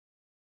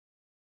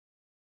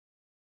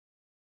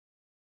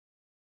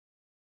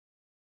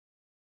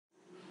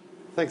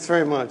Thanks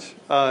very much.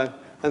 And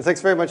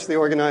thanks very much to the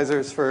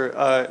organizers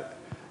for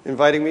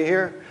inviting me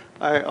here.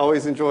 I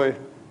always enjoy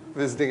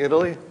visiting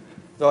Italy,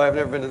 though I've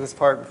never been to this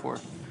part before.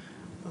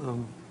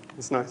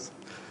 It's nice.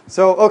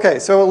 So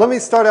let me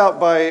start out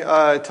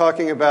by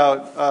talking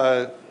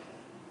about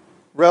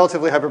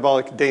relatively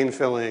hyperbolic Dehn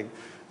filling.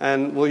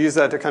 And we'll use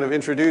that to kind of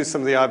introduce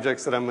some of the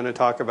objects that I'm going to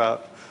talk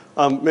about.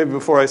 Maybe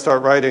before I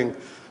start writing,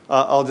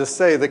 I'll just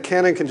say the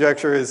Cannon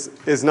conjecture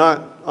is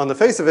not, on the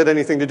face of it,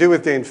 anything to do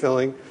with Dehn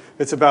filling.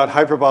 It's about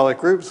hyperbolic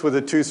groups with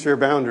a two-sphere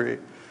boundary.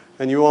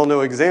 And you all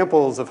know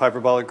examples of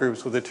hyperbolic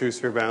groups with a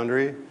two-sphere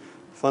boundary,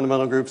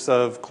 fundamental groups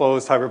of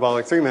closed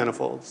hyperbolic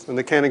three-manifolds. And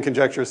the Cannon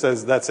conjecture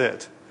says that's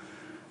it.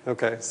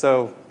 Okay,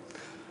 so,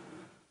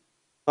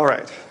 all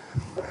right.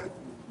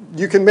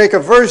 You can make a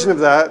version of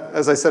that,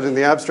 as I said in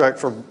the abstract,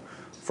 for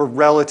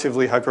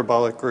relatively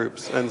hyperbolic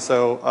groups. And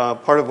so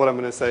part of what I'm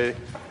going to say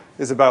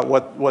is about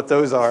what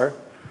those are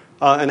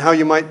and how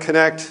you might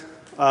connect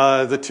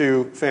the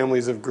two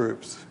families of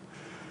groups.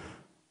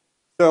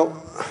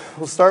 So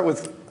we'll start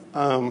with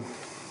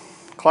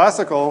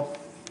classical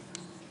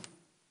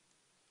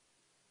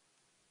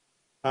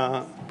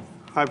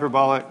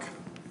hyperbolic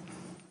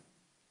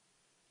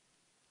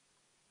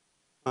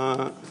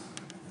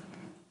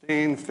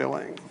Dehn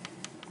filling.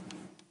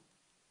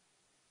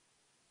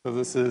 So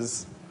this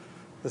is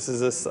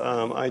this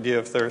idea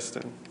of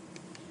Thurston.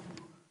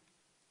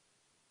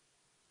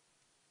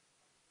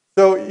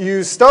 So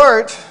you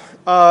start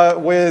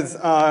with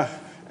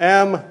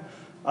M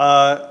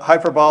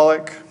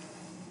hyperbolic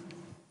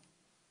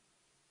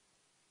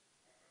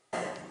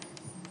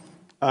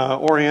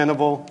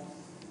orientable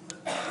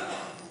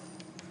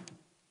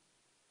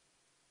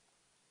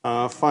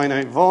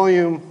finite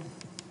volume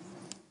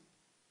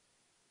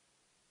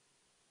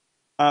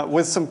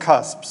with some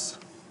cusps.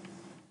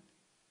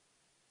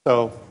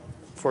 So,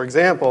 for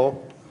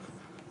example,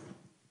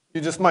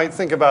 you just might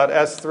think about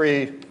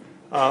S3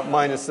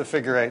 minus the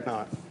figure 8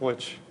 knot,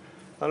 which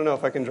I don't know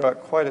if I can draw it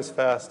quite as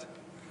fast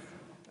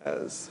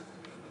as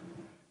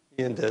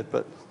Ian did,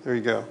 but there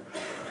you go.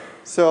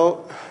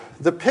 So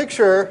the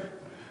picture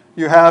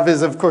you have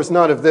is, of course,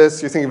 not of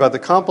this. You're thinking about the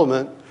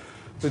complement.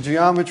 The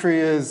geometry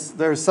is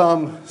there's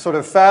some sort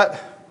of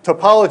fat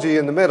topology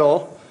in the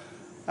middle,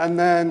 and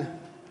then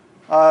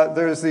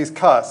there's these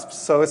cusps.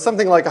 So it's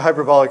something like a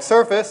hyperbolic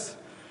surface.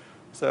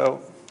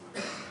 So,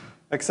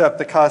 except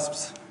the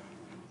cusps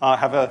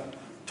have a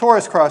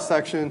torus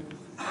cross-section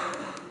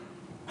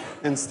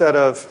instead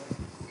of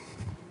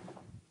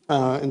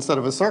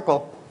a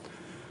circle.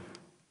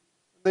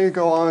 Then you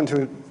go on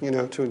to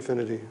to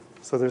infinity.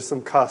 So there's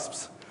some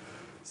cusps.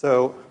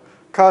 So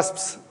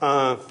cusps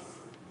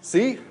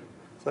C. So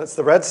that's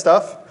the red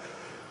stuff.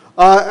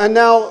 And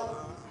now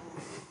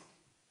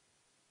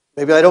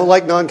maybe I don't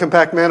like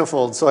non-compact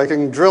manifolds, so I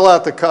can drill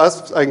out the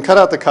cusps, I can cut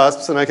out the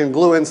cusps, and I can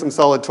glue in some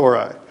solid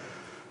tori.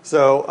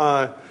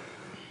 So,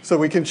 so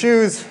we can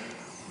choose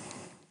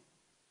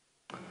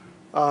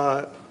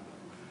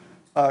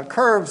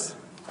curves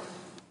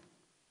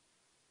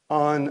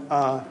on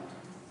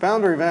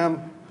boundary of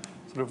M,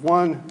 sort of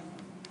one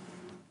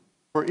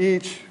for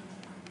each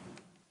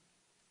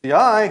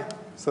Ci.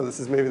 So this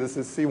is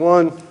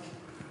C1,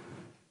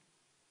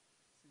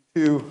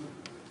 C2,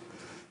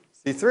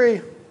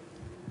 C3.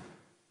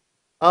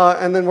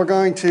 And then we're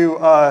going to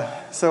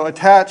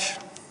attach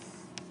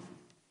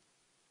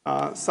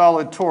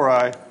solid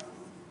tori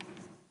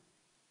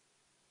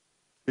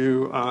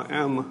to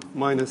M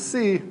minus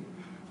C.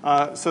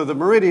 So the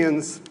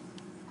meridians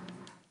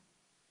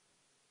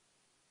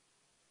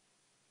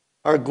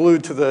are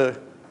glued to the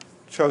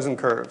chosen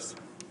curves.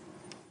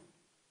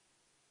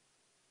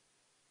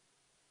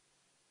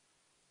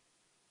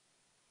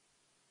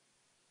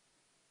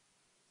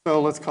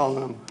 So let's call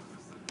them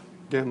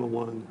gamma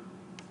 1.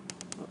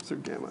 Through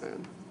gamma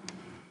n.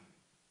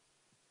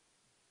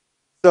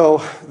 So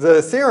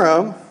the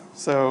theorem,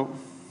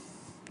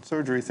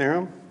 surgery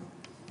theorem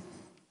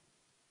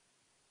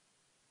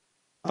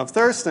of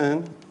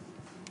Thurston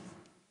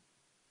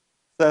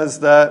says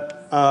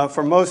that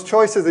for most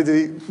choices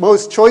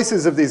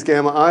of these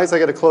gamma i's, I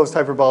get a closed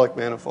hyperbolic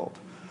manifold.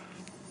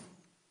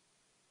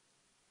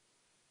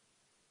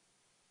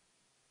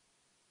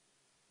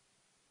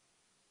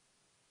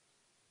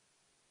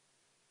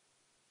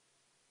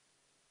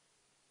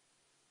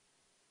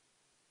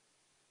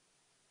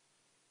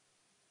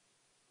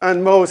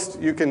 And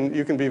most, you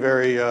can be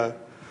very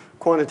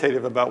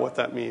quantitative about what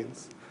that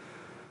means.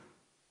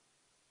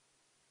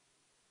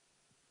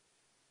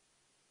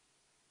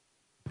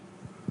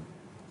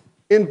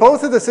 In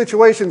both of the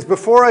situations,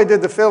 before I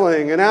did the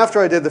filling and after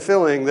I did the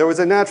filling, there was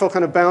a natural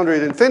kind of boundary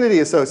at infinity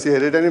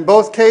associated. And in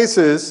both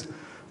cases,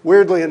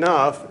 weirdly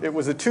enough, it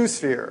was a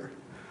two-sphere.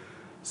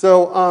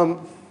 So,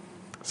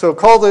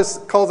 call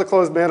the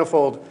closed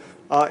manifold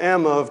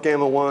M of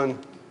gamma 1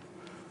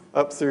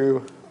 up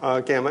through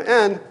gamma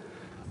n.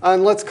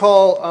 And let's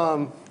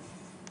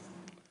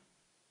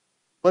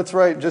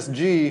write just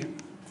G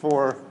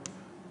for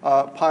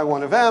pi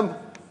 1 of M,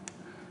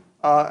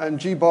 and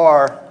G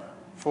bar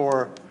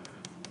for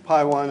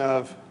pi 1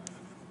 of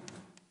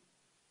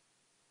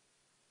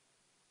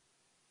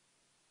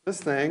this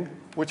thing,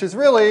 which is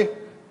really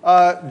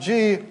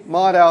G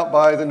mod out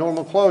by the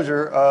normal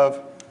closure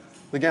of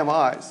the gamma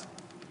i's.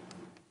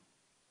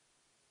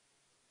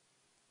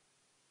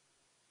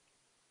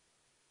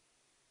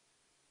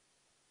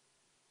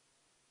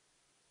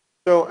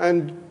 So,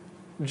 and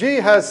G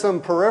has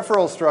some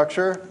peripheral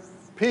structure,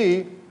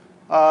 P,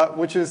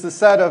 which is the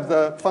set of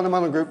the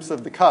fundamental groups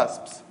of the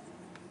cusps.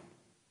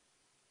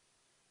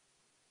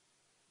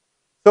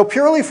 So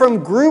purely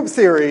from group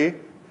theory,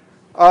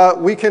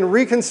 we can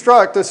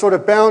reconstruct a sort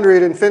of boundary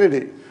at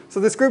infinity. So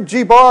this group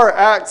G bar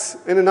acts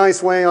in a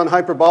nice way on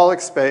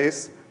hyperbolic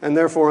space, and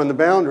therefore on the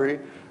boundary,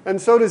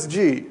 and so does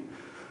G.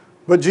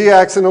 But G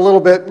acts in a little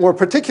bit more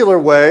particular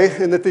way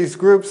in that these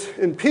groups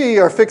in P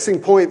are fixing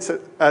points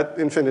at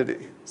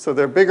infinity. So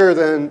they're bigger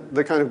than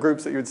the kind of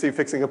groups that you would see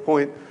fixing a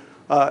point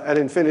at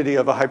infinity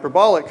of a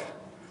hyperbolic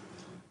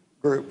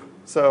group.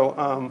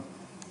 So,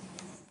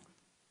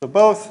 so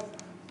both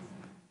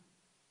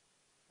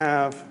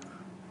have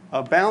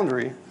a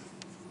boundary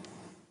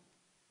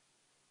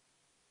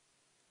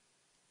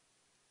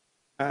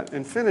at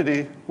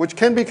infinity, which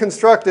can be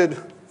constructed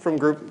from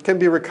group, can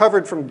be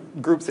recovered from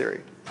group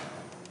theory.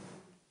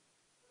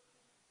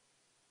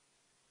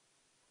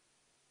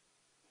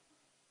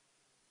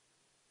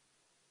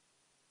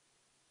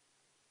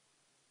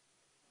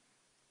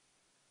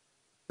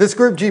 This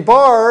group G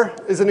bar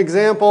is an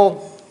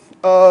example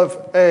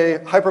of a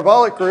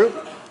hyperbolic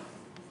group.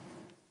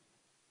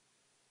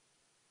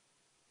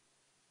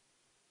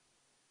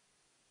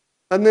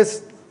 And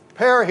this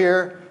pair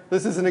here,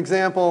 this is an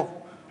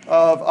example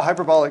of a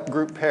hyperbolic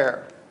group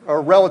pair, or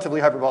a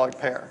relatively hyperbolic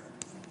pair.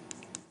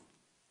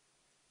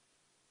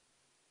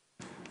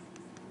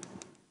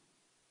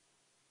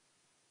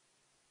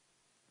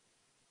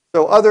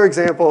 So other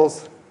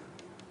examples,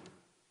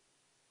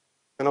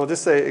 and I'll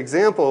just say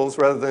examples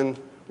rather than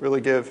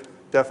really give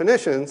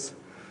definitions.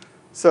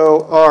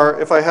 So are,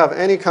 if I have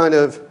any kind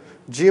of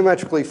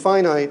geometrically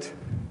finite,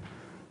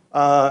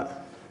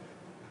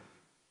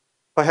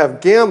 if I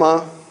have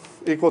gamma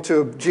equal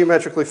to a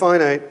geometrically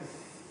finite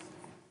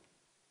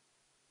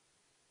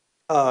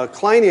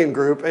Kleinian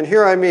group, and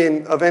here I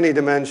mean of any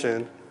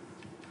dimension.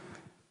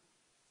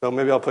 So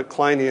maybe I'll put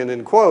Kleinian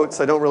in quotes.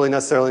 I don't really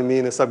necessarily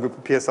mean a subgroup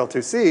of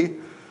PSL2C.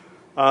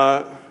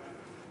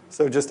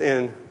 So just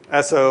in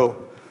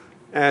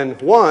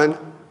SON1,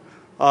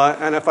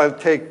 and if I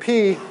take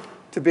P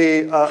to be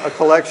a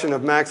collection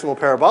of maximal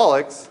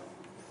parabolics,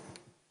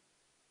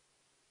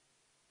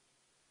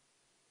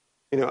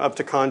 up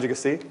to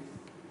conjugacy,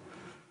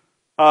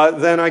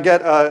 then I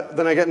get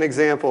an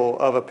example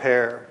of a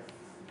pair.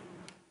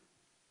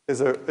 Is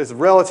a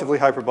relatively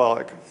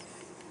hyperbolic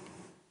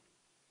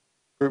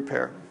group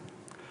pair.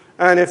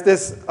 And if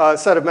this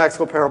set of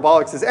maximal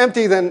parabolics is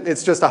empty, then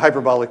it's just a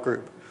hyperbolic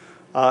group.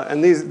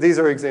 And these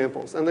are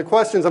examples. And the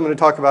questions I'm going to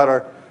talk about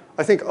are,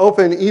 I think,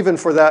 open even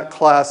for that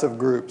class of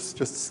groups,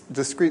 just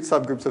discrete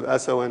subgroups of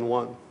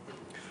SON1.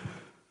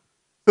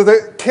 So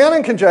the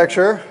Cannon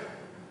conjecture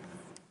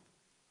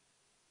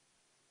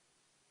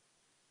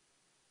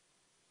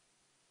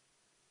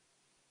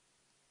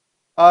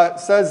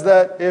says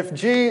that if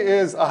G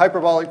is a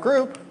hyperbolic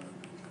group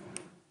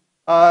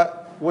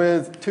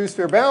with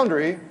two-sphere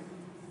boundary,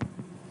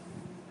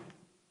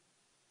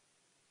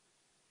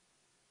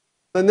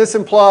 then this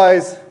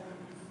implies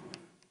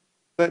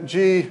that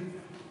G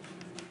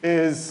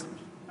is,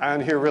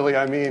 and here really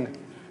I mean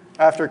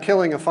after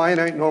killing a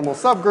finite normal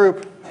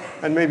subgroup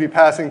and maybe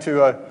passing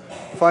to a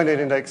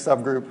finite index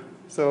subgroup,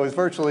 so is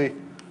virtually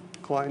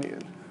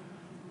Kleinian.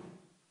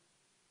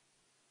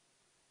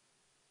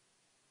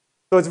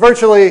 So it's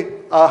virtually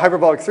a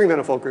hyperbolic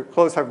three-manifold group,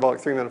 closed hyperbolic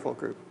three-manifold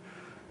group.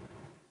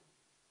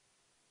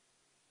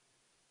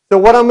 So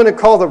what I'm going to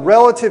call the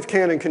relative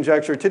Cannon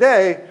conjecture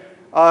today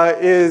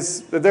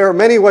is that there are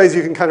many ways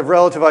you can kind of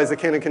relativize the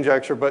Cannon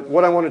conjecture, but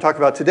what I want to talk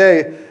about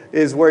today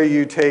is where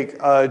you take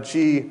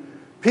GP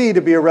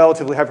to be a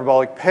relatively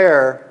hyperbolic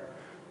pair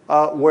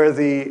where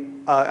the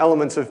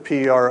elements of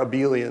P are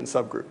abelian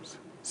subgroups.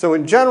 So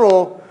in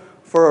general,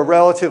 for a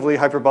relatively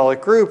hyperbolic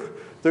group,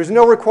 there's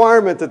no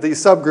requirement that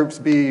these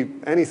subgroups be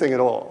anything at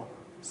all.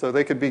 So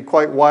they could be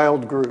quite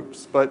wild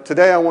groups. But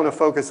today I want to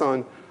focus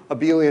on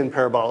abelian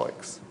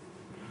parabolics.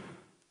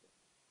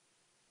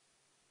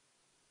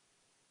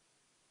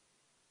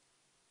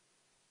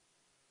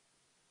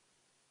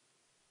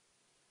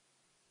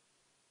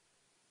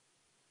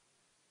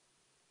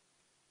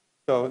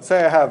 So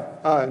say I have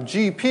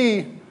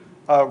GP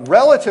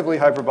relatively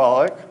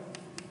hyperbolic.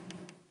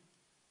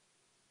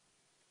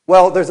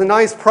 Well, there's a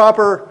nice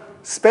proper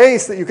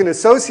space that you can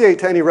associate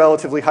to any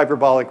relatively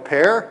hyperbolic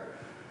pair.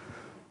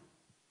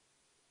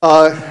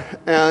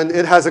 And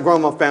it has a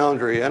Gromov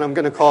boundary. And I'm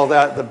going to call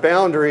that the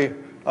boundary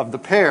of the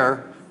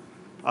pair,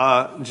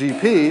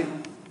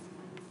 GP.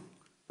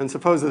 And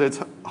suppose that it's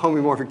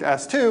homomorphic to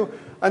S2.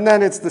 And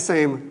then it's the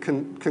same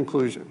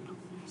conclusion.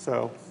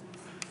 So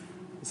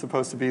it's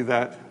supposed to be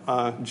that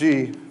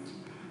G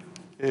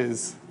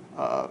is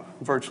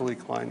virtually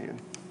Kleinian.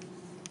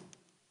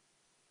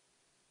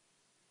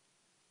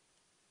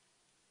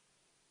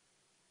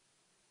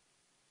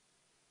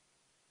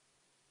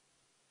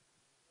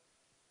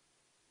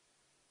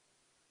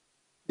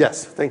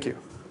 Yes, thank you.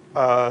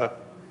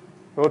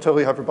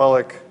 Relatively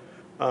hyperbolic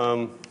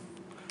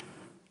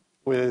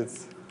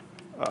with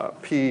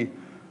P,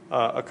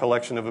 a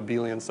collection of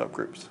abelian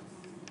subgroups.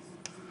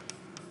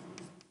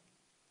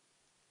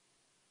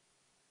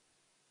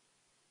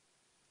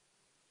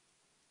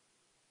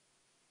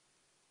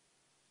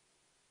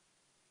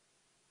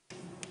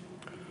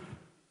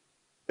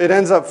 It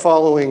ends up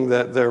following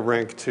that they're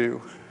rank 2,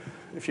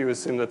 if you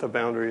assume that the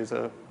boundary is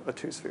a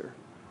two-sphere.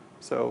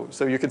 So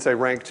you could say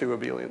rank 2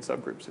 abelian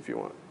subgroups if you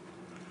want.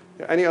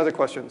 Yeah, any other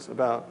questions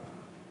about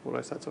what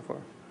I said so far?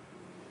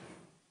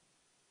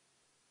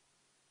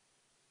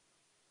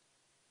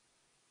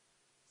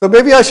 So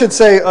maybe I should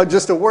say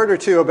just a word or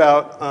two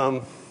about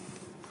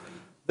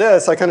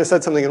this. I kind of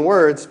said something in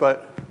words,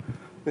 but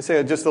let me say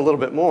it just a little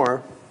bit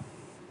more.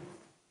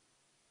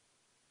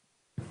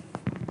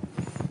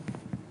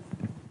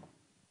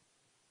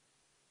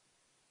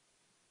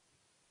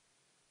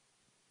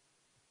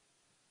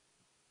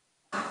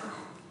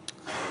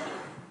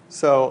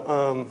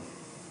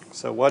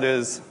 So what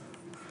is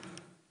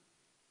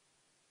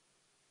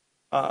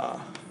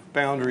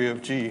boundary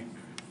of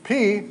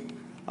GP?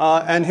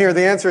 And here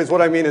the answer is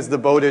what I mean is the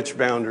Bowditch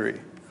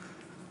boundary.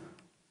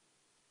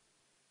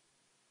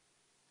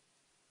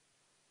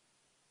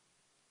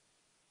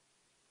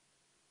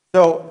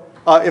 So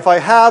if I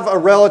have a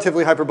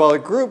relatively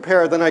hyperbolic group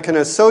pair, then I can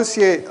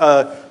associate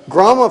a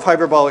Gromov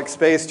hyperbolic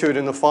space to it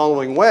in the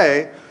following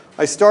way.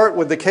 I start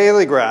with the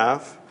Cayley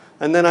graph,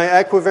 and then I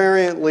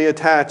equivariantly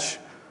attach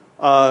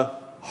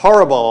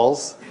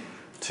horoballs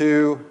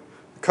to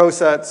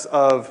cosets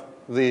of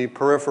the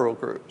peripheral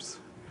groups.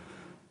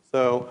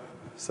 So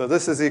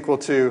this is equal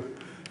to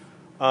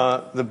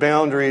the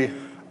boundary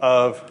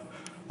of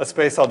a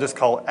space I'll just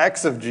call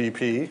X of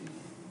GP.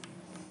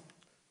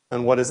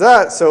 And what is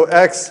that? So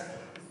X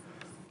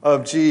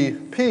of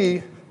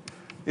GP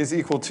is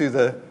equal to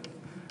the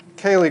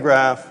Cayley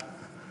graph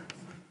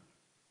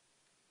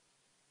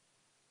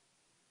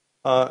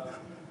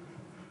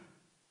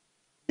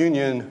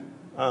union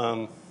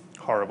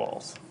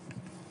horoballs.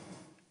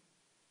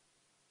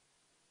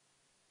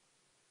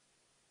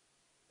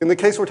 In the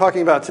case we're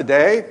talking about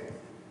today,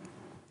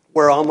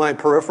 where all my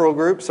peripheral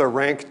groups are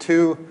rank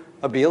 2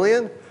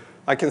 abelian,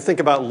 I can think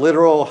about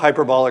literal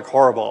hyperbolic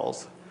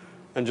horoballs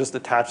and just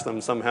attach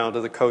them somehow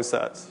to the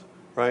cosets,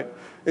 right?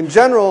 In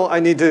general, I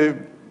need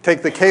to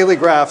take the Cayley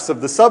graphs of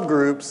the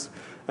subgroups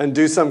and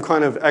do some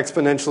kind of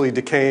exponentially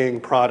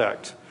decaying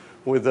product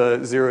with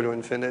a 0 to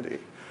infinity.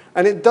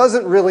 And it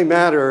doesn't really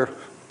matter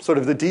sort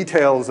of the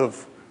details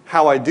of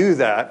how I do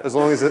that, as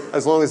long as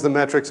the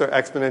metrics are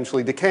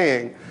exponentially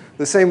decaying.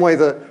 The same way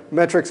the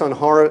metrics on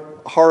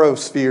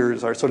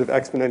horospheres are sort of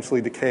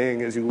exponentially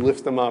decaying as you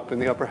lift them up in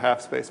the upper half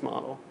space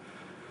model.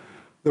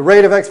 The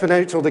rate of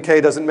exponential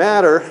decay doesn't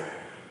matter.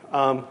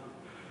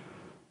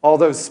 All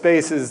those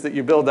spaces that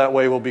you build that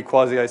way will be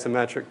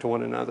quasi-isometric to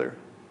one another.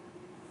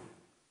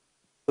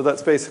 So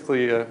that's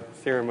basically a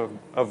theorem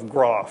of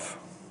Groff,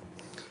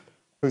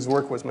 whose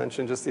work was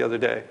mentioned just the other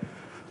day.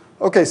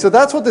 Okay, so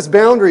that's what this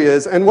boundary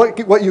is. And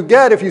what you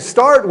get if you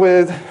start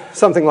with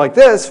something like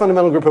this,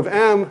 fundamental group of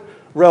M,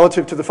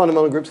 relative to the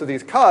fundamental groups of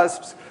these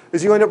cusps,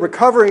 is you end up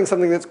recovering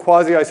something that's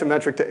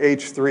quasi-isometric to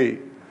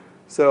H3.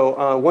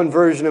 So one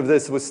version of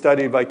this was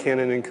studied by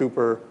Cannon and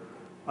Cooper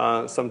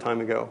some time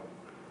ago,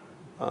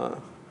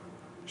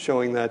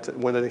 showing that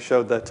when they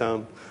showed that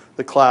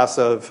the class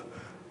of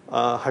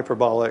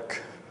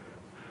hyperbolic,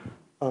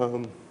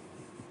 well,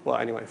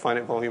 anyway,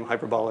 finite volume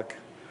hyperbolic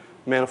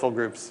manifold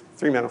groups,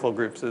 3 manifold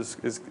groups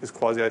is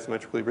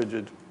quasi-isometrically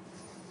rigid.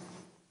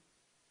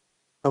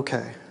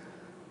 Okay.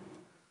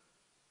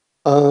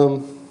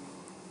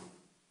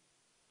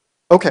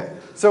 Okay,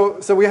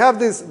 so we have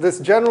this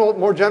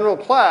more general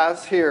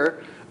class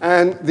here,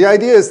 and the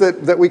idea is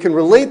that we can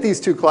relate these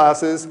two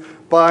classes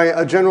by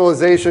a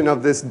generalization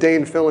of this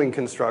Dane-filling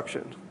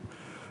construction.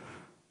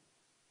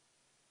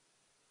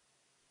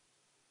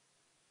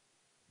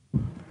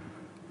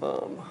 We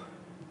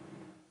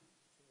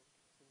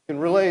can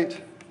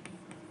relate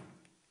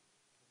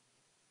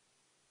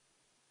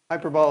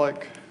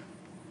hyperbolic,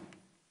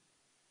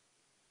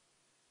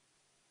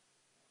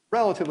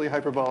 relatively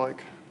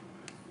hyperbolic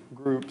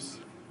groups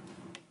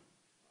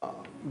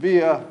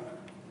via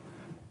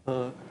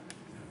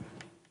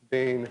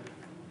Dane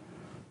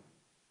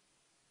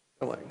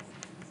filling.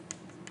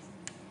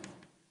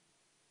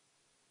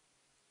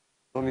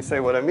 Let me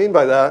say what I mean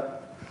by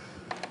that.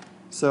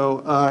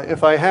 So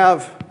if I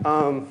have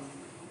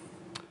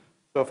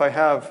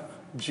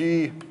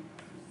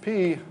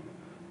GP,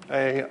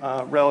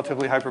 a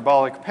relatively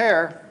hyperbolic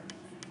pair,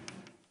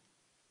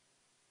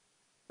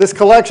 this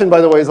collection,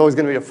 by the way, is always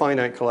going to be a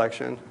finite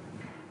collection.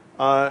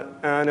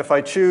 And if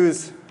I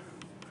choose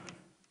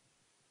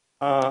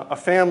a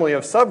family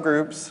of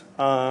subgroups,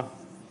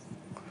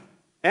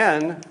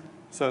 N,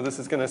 so this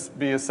is going to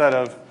be a set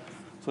of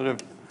sort of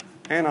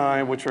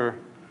Ni, which are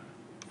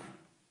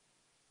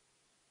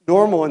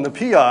normal in the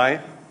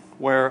Pi,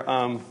 where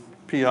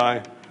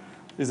Pi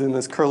is in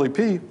this curly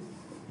P.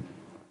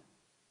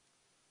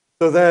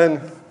 So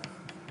then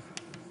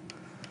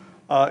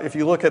if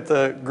you look at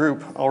the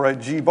group, I'll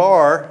write G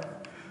bar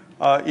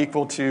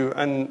equal to,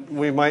 and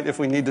we might, if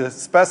we need to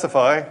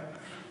specify,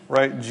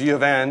 write G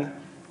of n.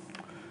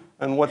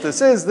 And what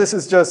this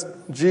is just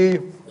G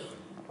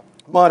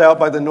mod out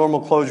by the normal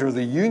closure of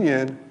the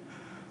union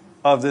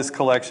of this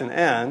collection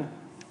N,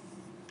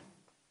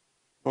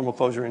 normal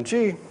closure in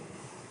G.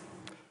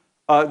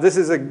 This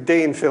is a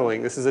Dane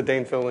filling. This is a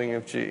Dane filling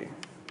of G.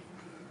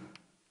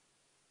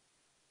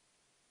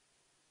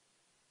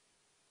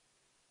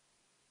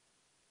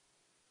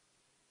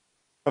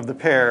 Of the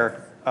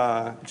pair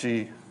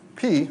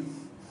GP.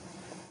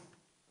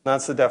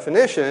 That's the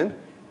definition.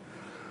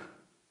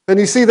 And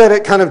you see that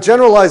it kind of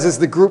generalizes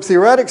the group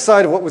theoretic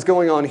side of what was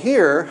going on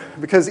here,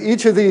 because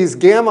each of these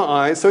gamma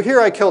i's, so here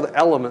I killed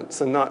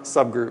elements and not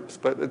subgroups,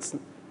 but it's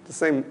the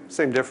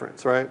same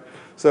difference, right?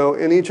 So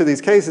in each of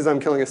these cases, I'm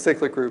killing a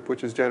cyclic group,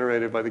 which is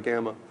generated by the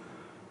gamma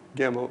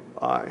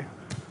I.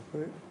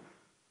 Right?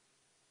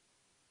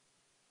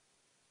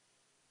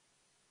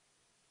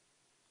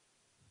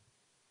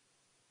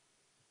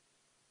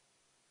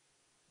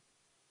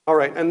 All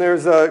right, and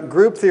there's a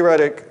group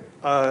theoretic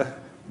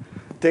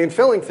Dane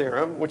filling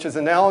theorem, which is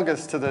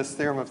analogous to this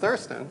theorem of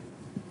Thurston.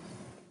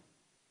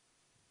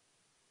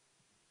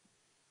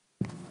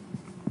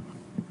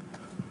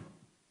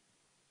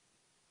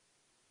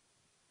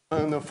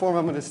 And the form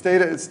I'm going to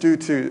state it's due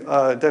to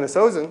Dennis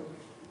Ozen.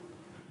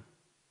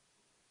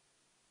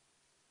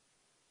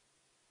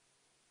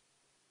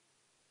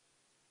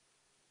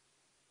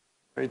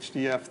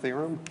 HDF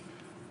theorem.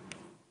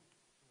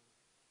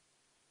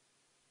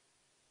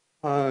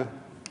 There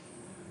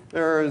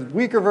are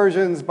weaker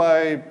versions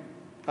by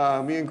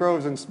me and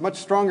Groves and much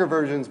stronger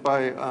versions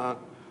by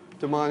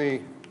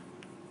Domani,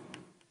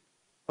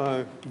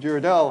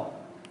 Girardel,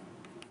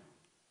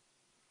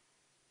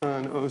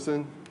 and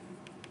Ozen.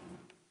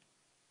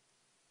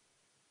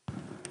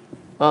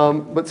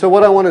 But so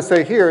what I want to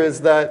say here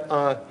is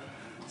that,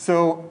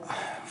 so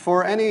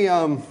for any,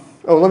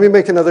 let me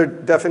make another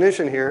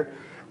definition here.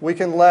 We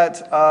can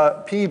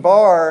let P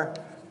bar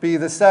be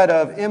the set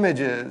of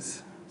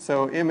images.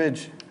 So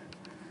image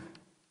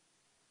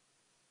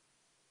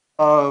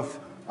of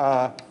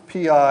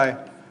Pi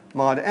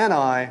mod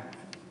Ni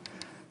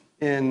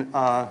in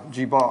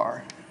G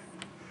bar,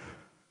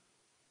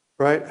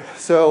 right?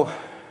 So,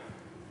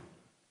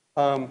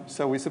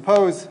 so we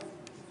suppose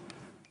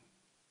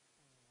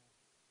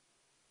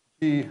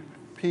P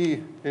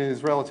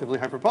is relatively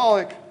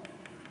hyperbolic,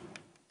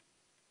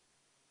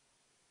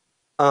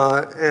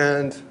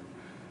 and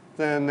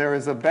then there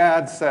is a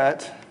bad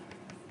set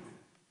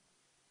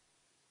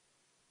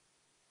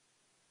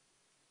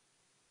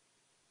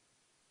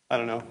I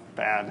don't know,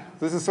 bad.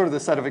 This is sort of the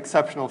set of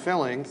exceptional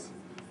fillings.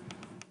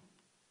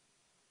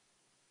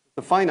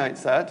 The finite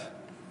set,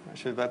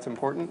 actually that's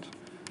important.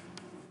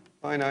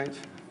 Finite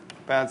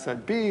bad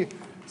set B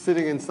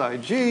sitting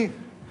inside G,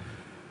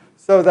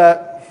 so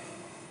that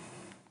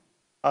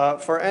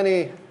for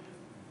any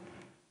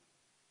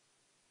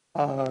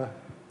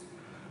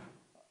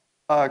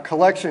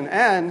collection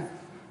N,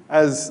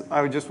 as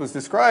I just was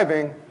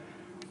describing,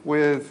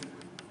 with,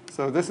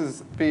 so this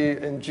is B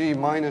in G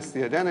minus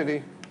the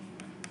identity.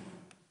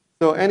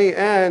 So any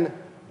N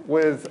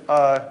with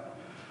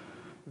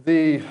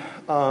the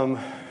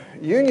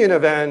union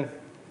of N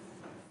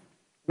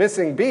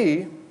missing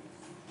B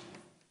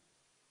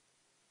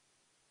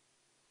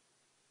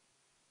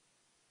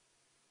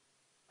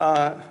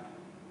then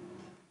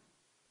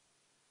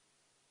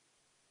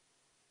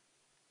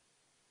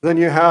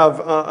you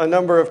have a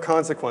number of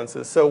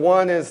consequences. So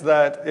one is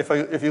that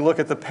if you look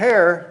at the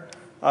pair,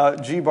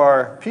 G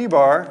bar, P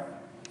bar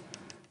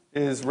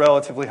is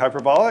relatively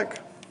hyperbolic.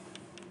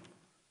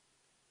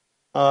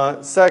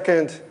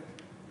 Second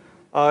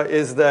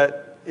is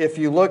that if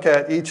you look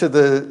at each of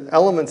the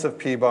elements of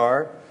P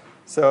bar,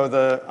 so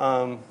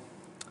the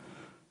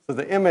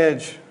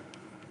image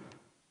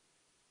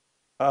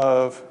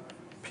of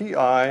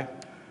Pi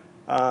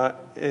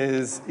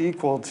is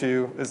equal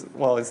to,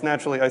 it's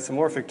naturally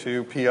isomorphic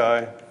to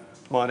Pi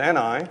mod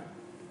Ni.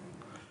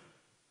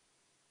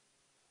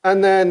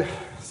 And then,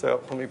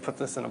 so let me put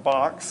this in a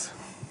box.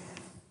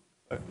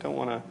 I don't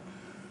want to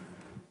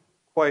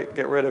quite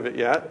get rid of it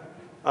yet.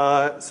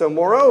 So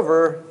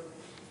moreover,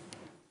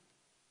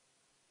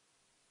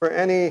 for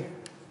any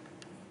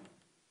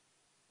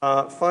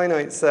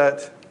finite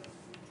set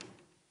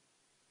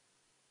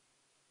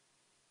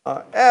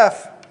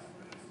F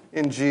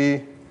in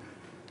G,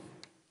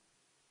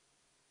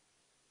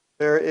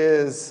 there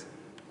is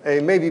a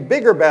maybe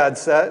bigger bad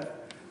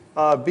set,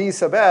 B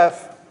sub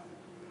F,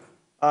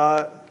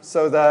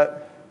 so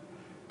that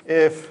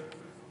if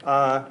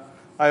I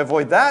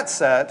avoid that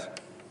set,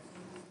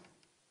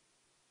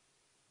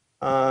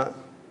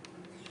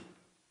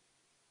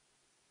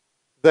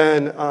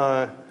 then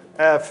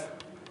F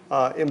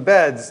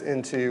embeds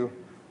into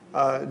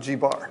G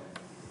bar.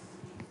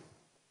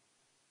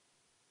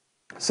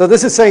 So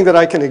this is saying that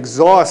I can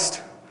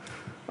exhaust,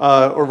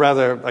 or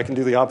rather, I can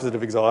do the opposite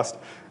of exhaust.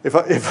 If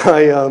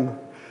I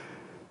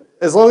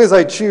as long as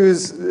I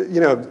choose,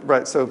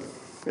 right, so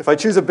if I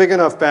choose a big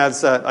enough bad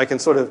set, I can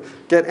sort of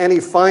get any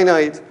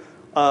finite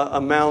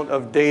amount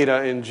of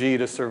data in G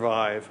to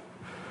survive.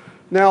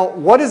 Now,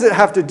 what does it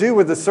have to do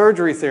with the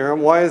surgery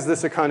theorem? Why is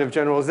this a kind of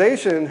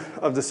generalization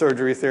of the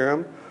surgery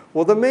theorem?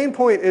 Well, the main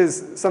point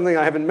is something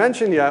I haven't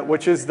mentioned yet,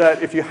 which is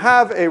that if you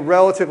have a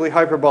relatively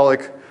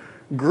hyperbolic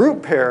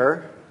group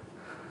pair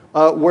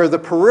where the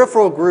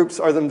peripheral groups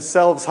are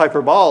themselves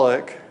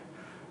hyperbolic,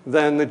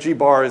 then the G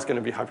bar is going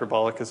to be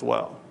hyperbolic as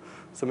well.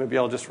 So maybe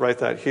I'll just write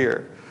that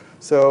here.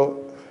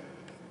 So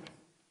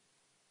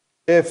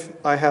if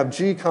I have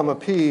G comma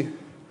P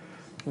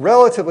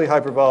relatively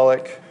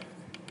hyperbolic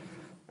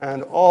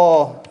and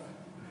all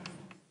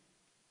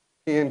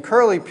P and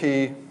curly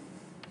P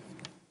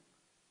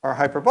are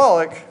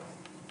hyperbolic,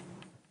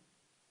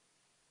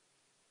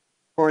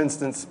 for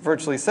instance,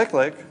 virtually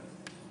cyclic,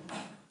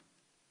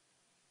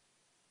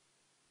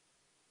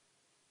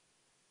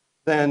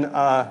 then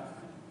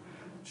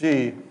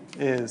G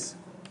is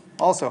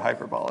also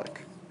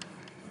hyperbolic.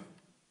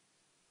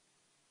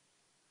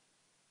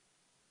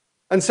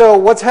 And so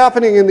what's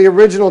happening in the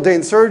original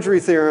Dane surgery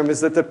theorem is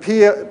that the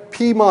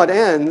P mod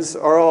n's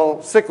are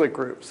all cyclic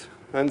groups.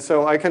 And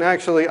so I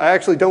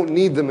actually don't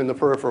need them in the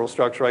peripheral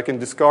structure. I can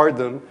discard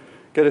them,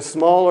 get a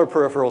smaller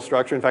peripheral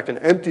structure, in fact, an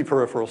empty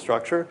peripheral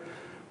structure,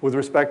 with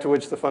respect to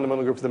which the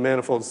fundamental group of the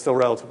manifold is still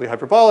relatively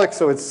hyperbolic,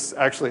 so it's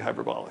actually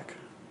hyperbolic,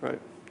 right?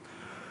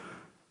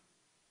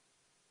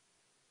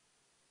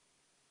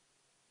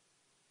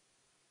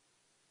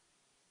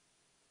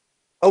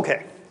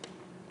 Okay,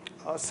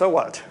 so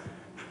what?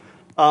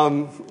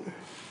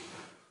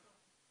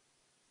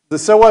 The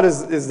so what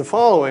is the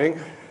following.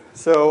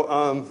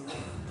 So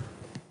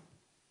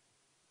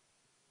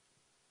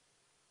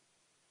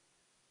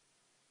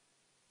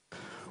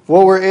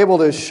what we're able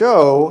to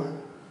show,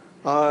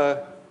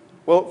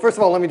 well, first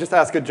of all, let me just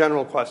ask a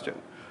general question,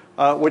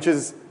 which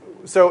is,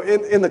 so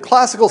in the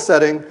classical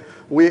setting,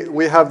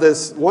 we have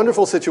this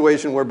wonderful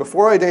situation where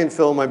before I Dane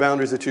fill, my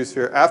boundary is a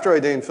two-sphere. After I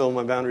Dane fill,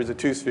 my boundary is a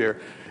two-sphere.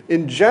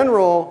 In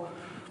general,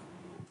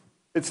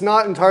 it's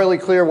not entirely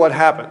clear what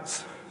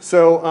happens.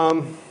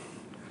 So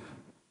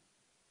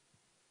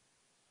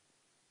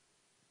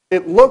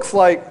it looks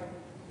like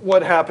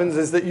what happens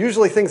is that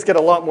usually things get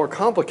a lot more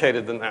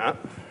complicated than that.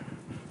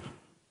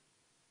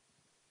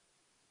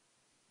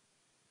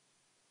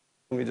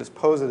 Let me just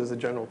pose it as a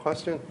general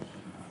question.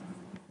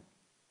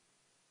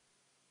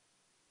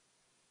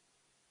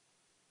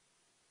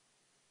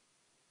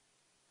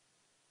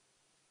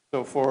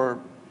 So for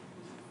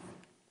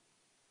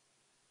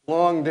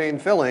long Dane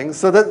fillings,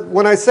 so that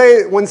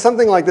when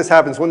something like this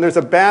happens, when there's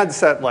a bad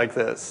set like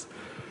this,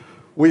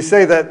 we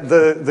say that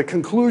the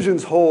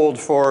conclusions hold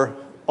for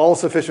all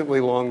sufficiently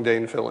long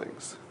Dane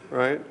fillings,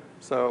 right?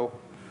 So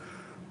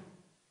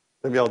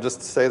maybe I'll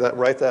just say that,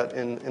 write that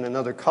in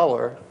another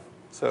color.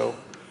 So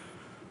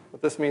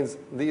what this means,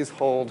 these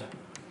hold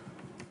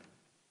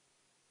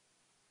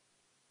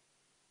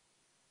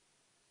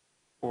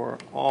for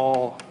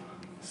all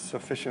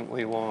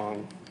sufficiently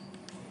long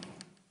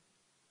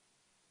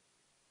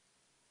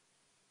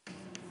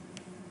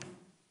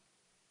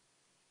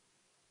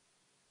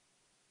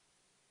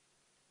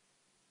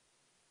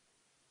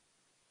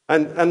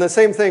and the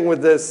same thing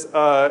with this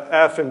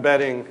F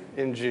embedding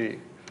in G.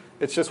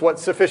 It's just what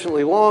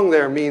sufficiently long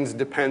there means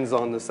depends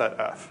on the set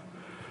F.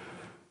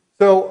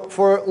 So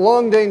for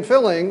long Dane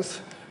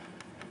fillings,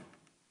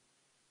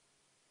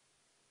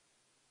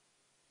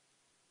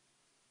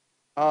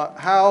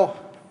 how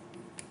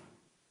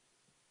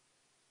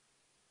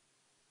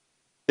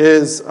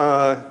is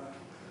the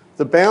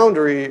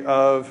boundary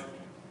of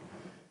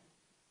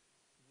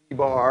G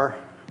bar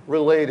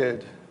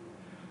related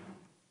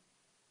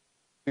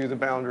to the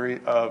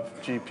boundary of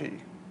GP?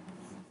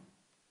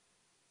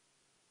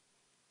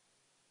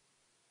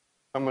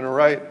 I'm going to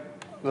write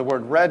the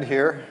word red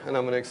here, and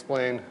I'm going to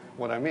explain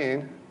what I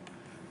mean.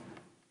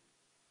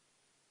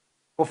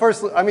 Well,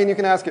 first, I mean, you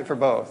can ask it for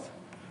both.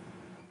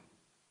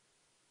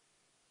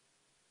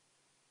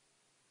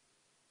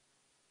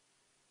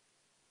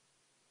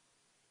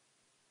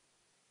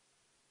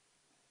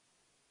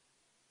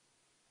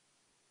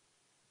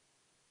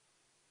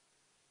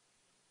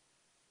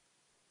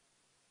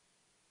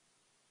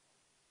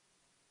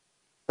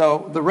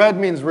 So the red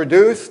means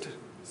reduced.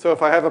 So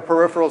if I have a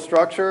peripheral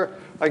structure,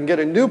 I can get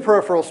a new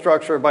peripheral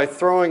structure by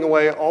throwing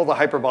away all the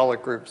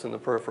hyperbolic groups in the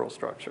peripheral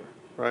structure,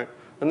 right?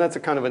 And that's a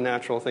kind of a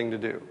natural thing to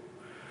do,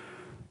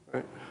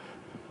 right?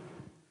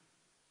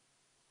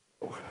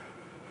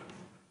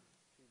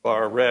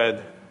 Bar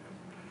red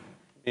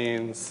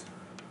means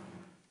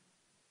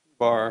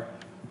bar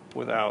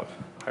without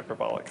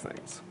hyperbolic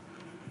things.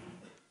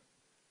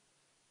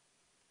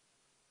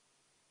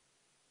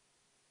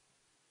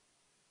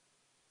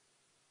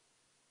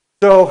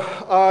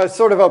 So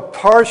sort of a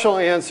partial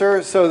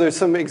answer. So there's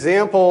some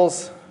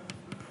examples.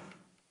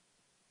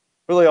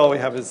 Really all we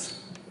have is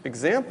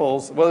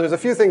examples. Well, there's a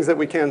few things that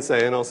we can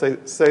say, and I'll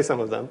say some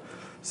of them.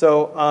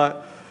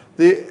 So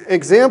the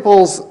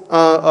examples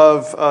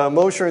of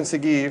Mosher and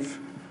Segev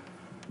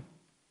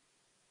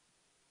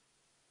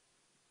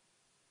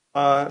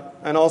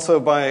and also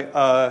by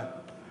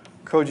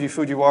Koji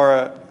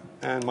Fujiwara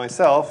and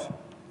myself,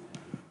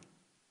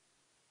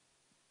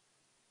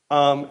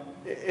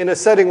 in a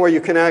setting where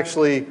you can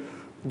actually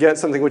get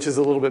something which is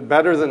a little bit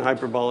better than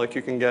hyperbolic.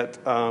 You can get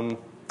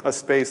a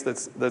space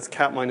that's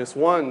cat minus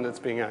 1 that's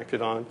being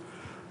acted on.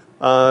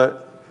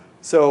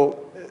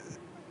 So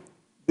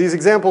these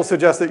examples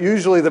suggest that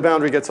usually the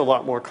boundary gets a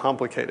lot more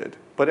complicated,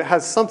 but it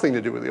has something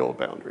to do with the old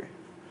boundary.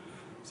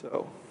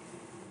 So,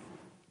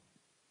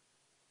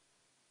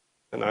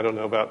 and I don't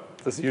know about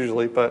this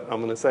usually, but I'm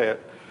going to say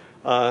it.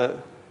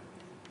 So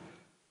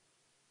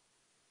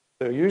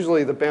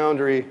usually the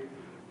boundary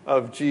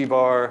of G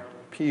bar,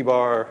 P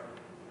bar,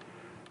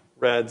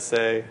 red,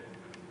 say,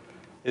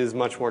 is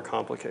much more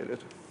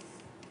complicated.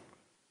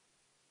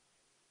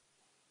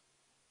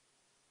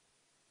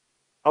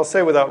 I'll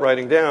say without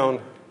writing down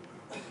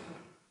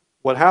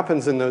what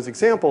happens in those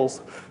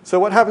examples. So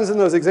what happens in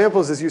those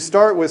examples is you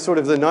start with sort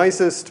of the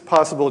nicest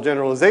possible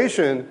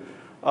generalization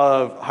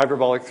of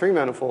hyperbolic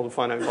 3-manifold of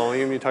finite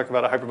volume. You talk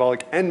about a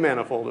hyperbolic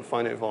n-manifold of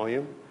finite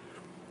volume,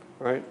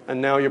 right? And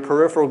now your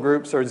peripheral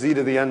groups are z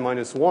to the n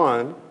minus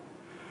 1.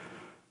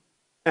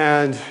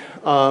 And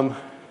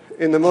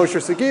in the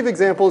Mosher-Sagiv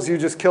examples, you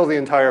just kill the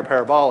entire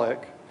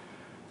parabolic.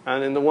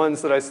 And in the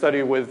ones that I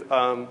study with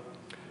Koji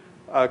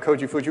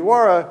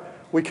Fujiwara,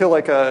 we kill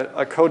like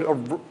a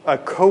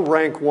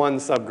co-rank 1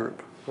 subgroup,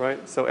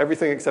 right? So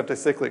everything except a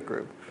cyclic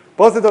group.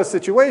 Both of those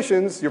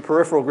situations, your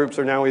peripheral groups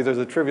are now either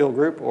the trivial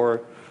group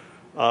or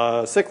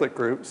a cyclic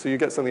group, so you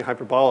get something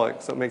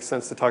hyperbolic, so it makes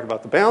sense to talk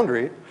about the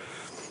boundary.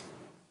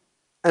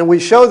 And we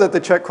show that the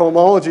Čech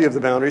cohomology of the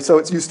boundary, so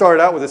you start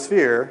out with a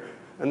sphere,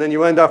 and then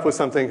you end up with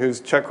something whose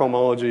Čech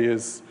cohomology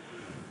is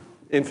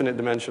infinite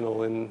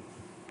dimensional in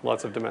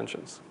lots of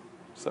dimensions.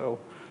 So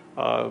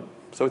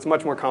it's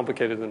much more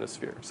complicated than a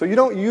sphere. So you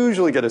don't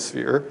usually get a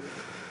sphere.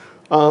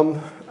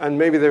 And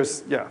maybe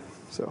there's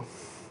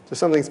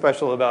something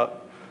special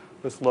about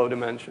this low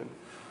dimension.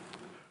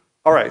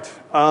 All right.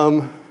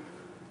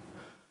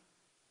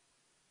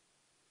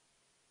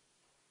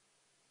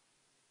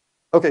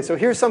 Okay, so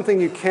here's something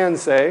you can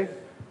say.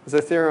 There's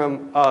a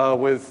theorem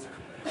with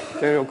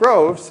Daniel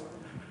Groves.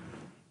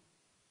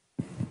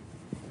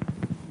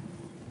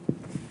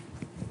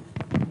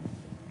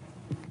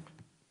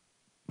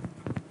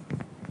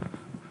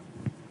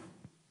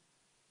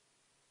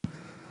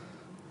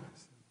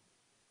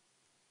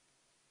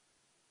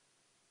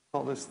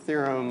 Call this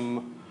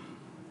theorem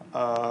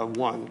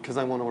 1, because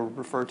I want to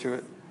refer to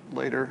it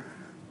later.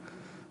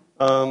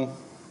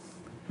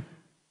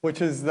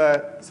 Which is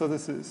that, so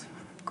this is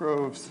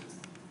Groves.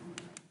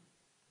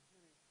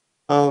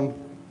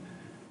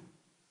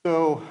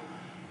 So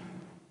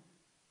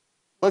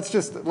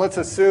let's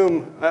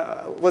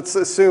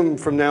assume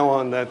from now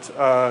on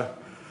that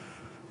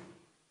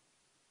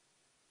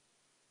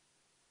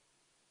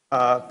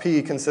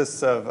P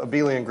consists of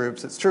abelian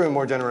groups. It's true in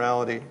more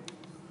generality,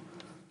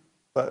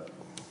 but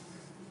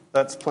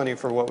that's plenty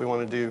for what we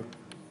want to do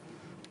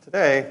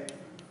today.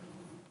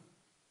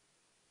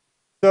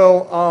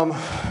 So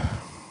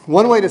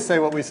one way to say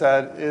what we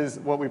said is,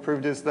 what we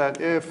proved is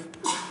that if,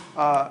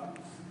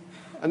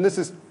 and this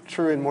is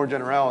true in more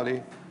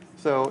generality,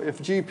 so if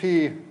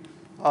GP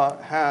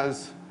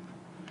has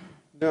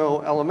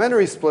no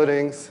elementary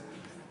splittings,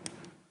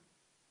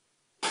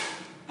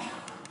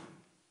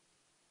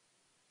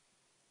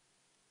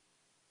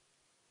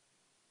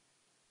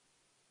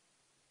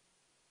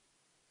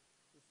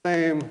 the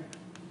same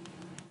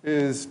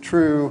is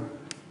true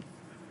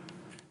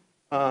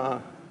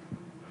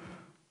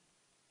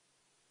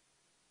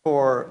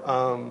for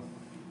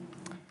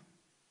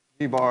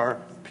G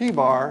bar, P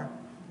bar,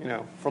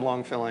 for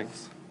long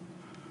fillings.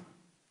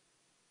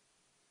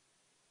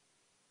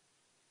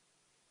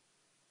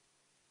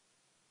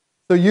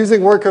 So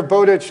using work of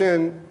Bowditch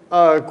and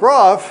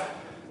Groff,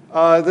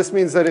 this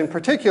means that in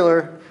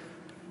particular,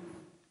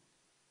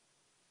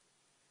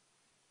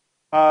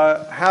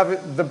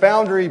 have the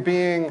boundary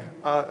being,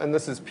 and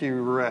this is P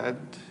red,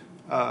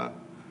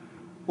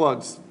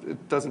 well,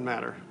 it doesn't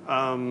matter.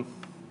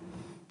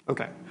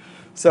 Okay.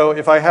 So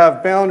if I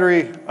have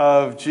boundary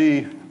of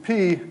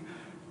GP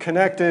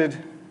connected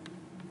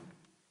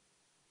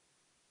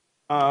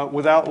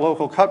without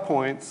local cut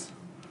points,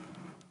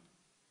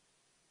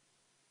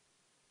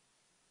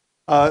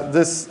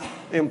 this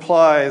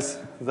implies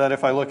that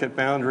if I look at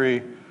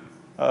boundary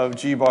of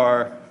G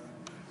bar,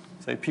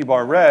 say P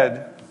bar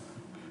red,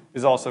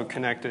 is also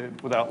connected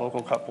without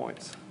local cut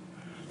points.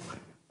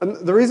 And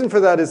the reason for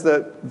that is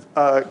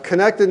that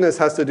connectedness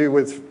has to do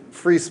with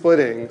free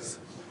splittings.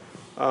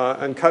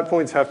 And cut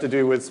points have to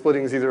do with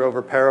splittings either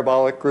over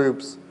parabolic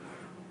groups.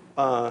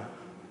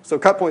 So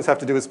cut points have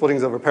to do with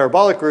splittings over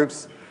parabolic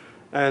groups.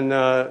 And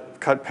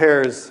cut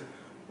pairs,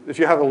 if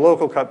you have a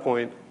local cut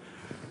point,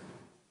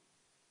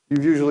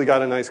 you've usually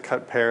got a nice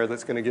cut pair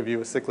that's going to give you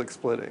a cyclic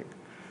splitting.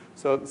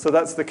 So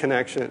that's the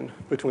connection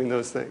between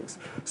those things.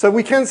 So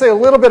we can say a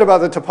little bit about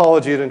the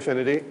topology at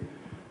infinity.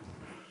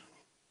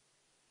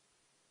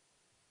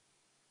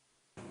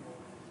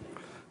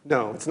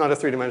 No, it's not a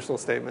three-dimensional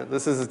statement.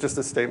 This is just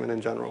a statement in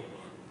general.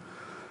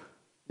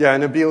 Yeah,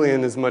 and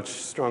abelian is much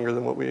stronger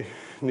than what we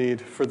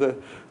need for the,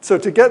 so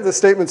to get the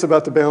statements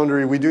about the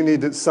boundary, we do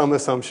need some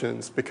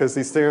assumptions because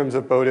these theorems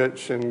of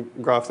Bowditch and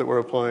Graph that we're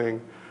applying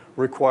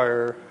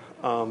require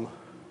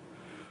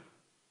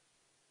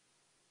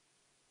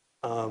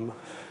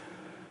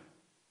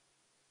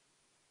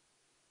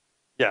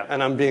yeah,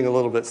 and I'm being a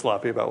little bit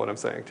sloppy about what I'm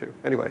saying too.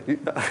 Anyway,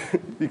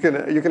 you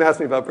can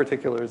ask me about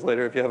particulars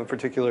later if you have a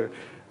particular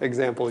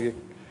example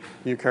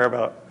you care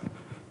about.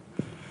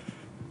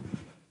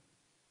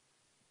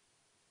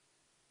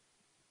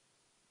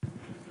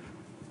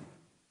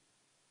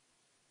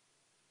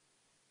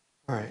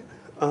 All right.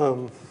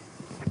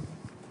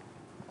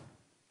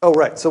 Oh,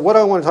 right. So what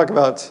I want to talk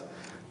about,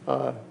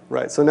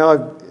 right. So now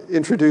I've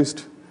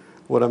introduced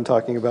what I'm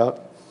talking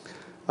about.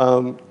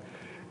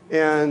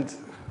 And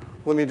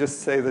let me just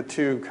say the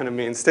two kind of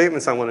main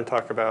statements I want to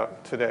talk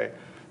about today.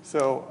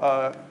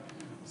 So,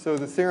 so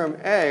the theorem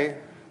A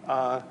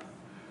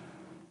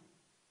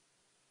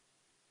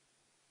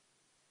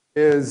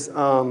is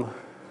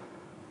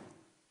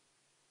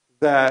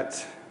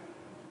that,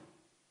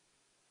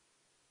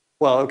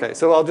 well, okay,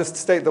 so I'll just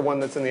state the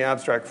one that's in the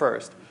abstract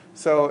first.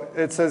 So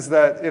it says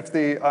that if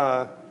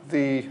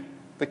the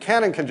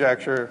Cannon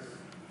conjecture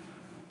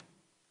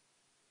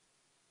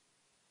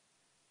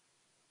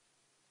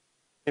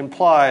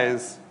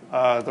implies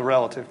the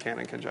relative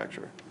Cannon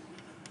conjecture.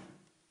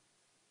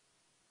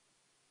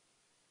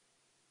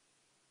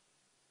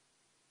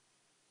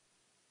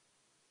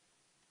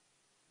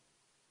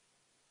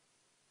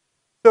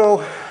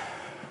 So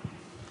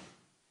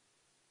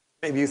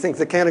maybe you think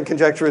the Cannon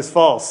conjecture is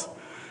false,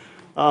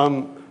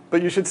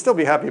 but you should still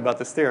be happy about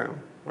this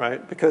theorem,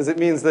 right? Because it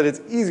means that it's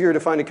easier to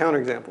find a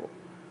counterexample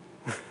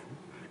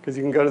because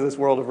you can go to this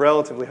world of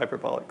relatively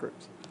hyperbolic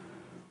groups.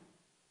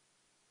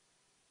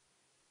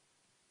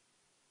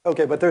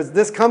 Okay, but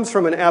this comes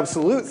from an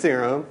absolute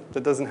theorem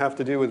that doesn't have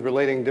to do with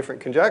relating different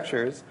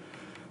conjectures.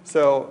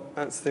 So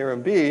that's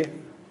theorem B,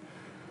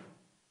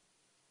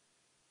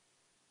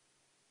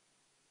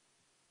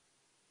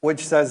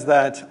 which says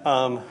that,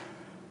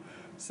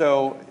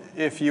 so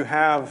if you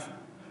have,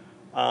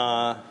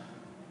 so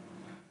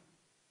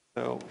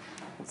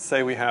let's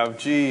say we have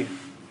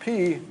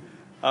GP,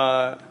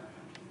 a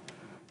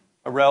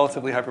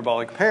relatively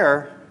hyperbolic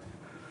pair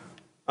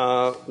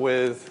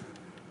with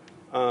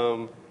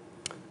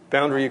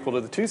boundary equal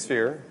to the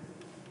two-sphere,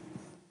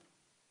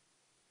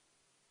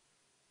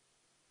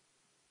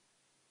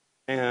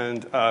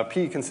 and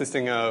P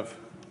consisting of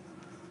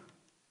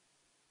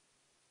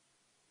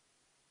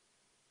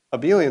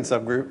abelian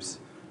subgroups.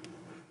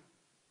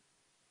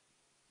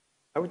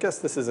 I would guess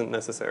this isn't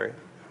necessary.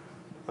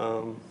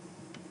 But,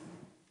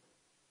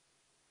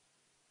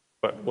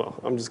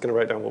 well, I'm just going to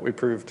write down what we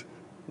proved,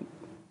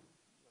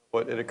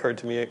 what it occurred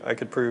to me I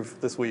could prove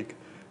this week,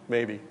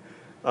 maybe.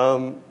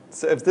 So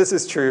if this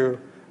is true,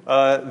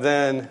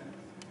 then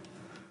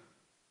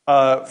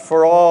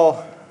for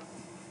all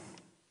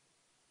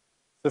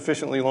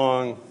sufficiently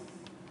long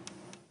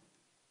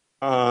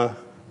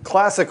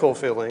classical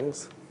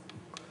fillings,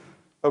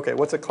 okay,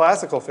 what's a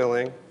classical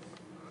filling?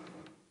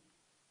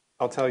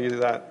 I'll tell you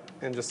that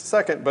in just a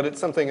second, but it's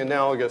something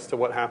analogous to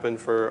what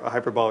happened for a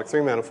hyperbolic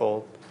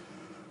three-manifold.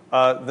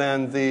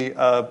 Then the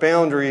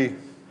boundary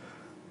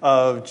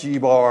of G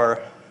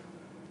bar,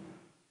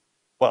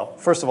 well,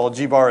 first of all,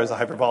 G bar is a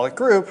hyperbolic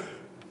group,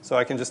 so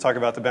I can just talk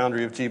about the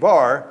boundary of G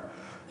bar.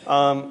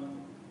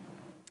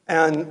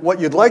 And what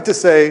you'd like to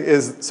say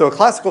is, so a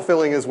classical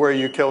filling is where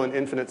you kill an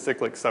infinite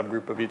cyclic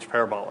subgroup of each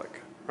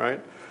parabolic, right?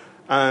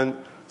 And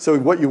so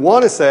what you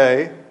want to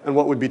say, and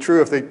what would be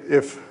true if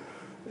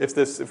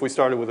we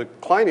started with a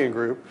Kleinian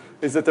group,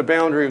 is that the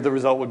boundary of the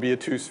result would be a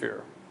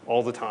two-sphere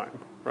all the time,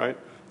 right?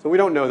 So we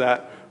don't know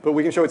that, but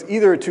we can show it's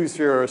either a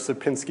two-sphere or a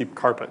Sierpinski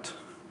carpet.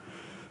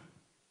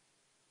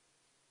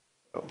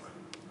 So.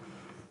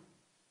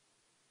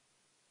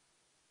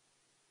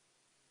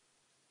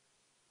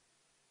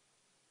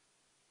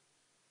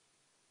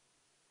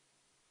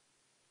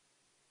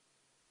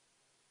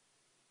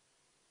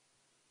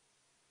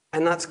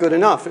 And that's good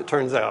enough, it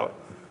turns out,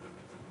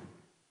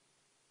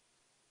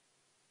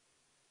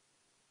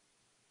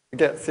 to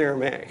get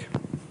theorem A.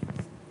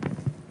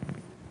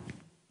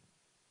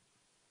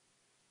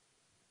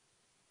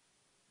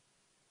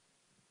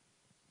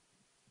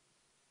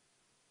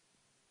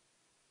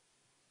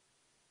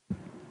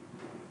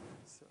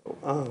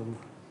 So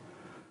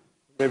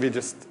maybe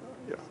just,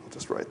 yeah, I'll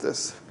just write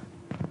this.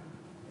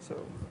 So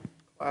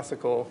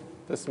classical,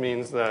 this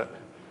means that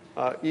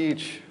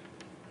each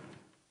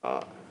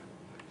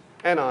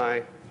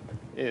Ni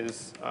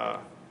is, so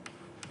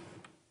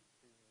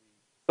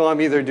I'm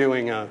either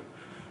doing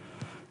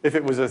if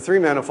it was a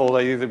three-manifold,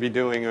 I'd either be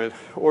doing an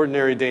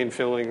ordinary Dane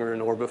filling or an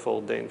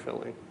orbifold Dane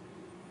filling.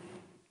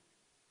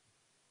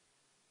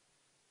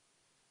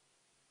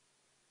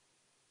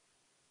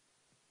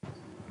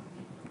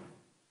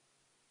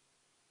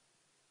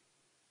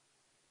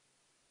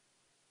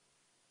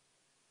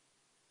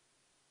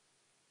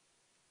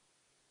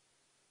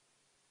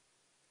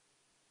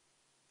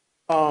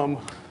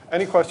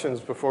 Any questions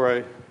before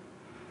I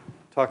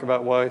talk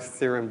about why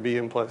theorem B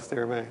implies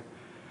theorem A.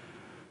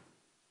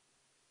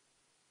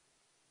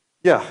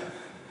 Yeah.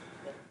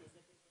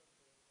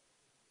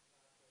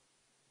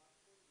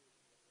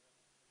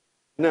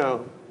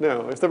 No.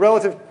 If the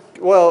relative,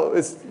 well,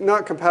 it's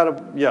not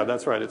compatible. Yeah,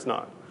 that's right, it's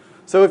not.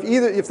 So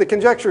if the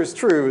conjecture is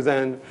true,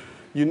 then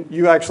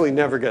you actually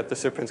never get the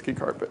Sierpinski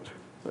carpet.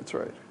 That's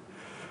right.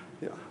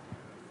 Yeah.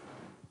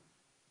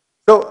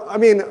 So, I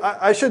mean,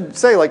 I should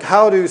say, like,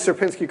 how do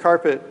Sierpinski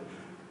carpet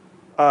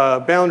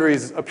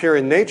boundaries appear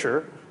in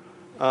nature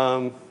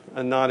and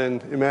not in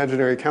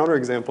imaginary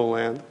counterexample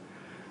land?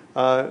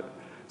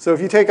 So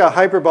if you take a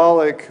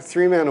hyperbolic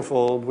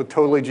three-manifold with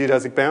totally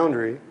geodesic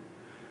boundary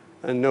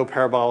and no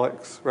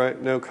parabolics, right,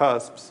 no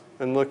cusps,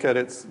 and look at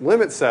its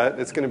limit set,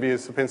 it's going to be a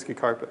Sierpinski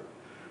carpet,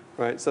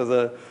 right? So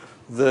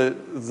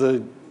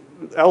the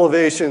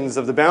elevations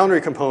of the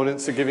boundary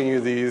components are giving you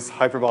these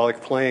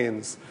hyperbolic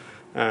planes,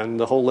 and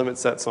the whole limit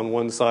set's on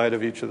one side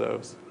of each of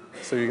those.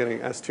 So you're getting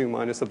S2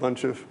 minus a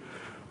bunch of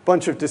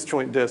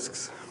disjoint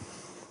disks.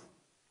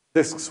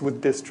 Disks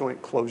with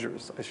disjoint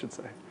closures, I should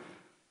say.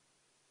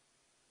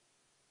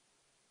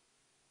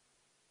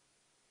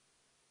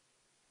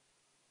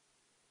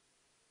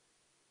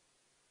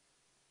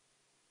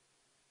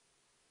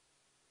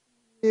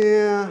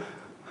 Yeah,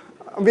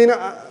 I mean,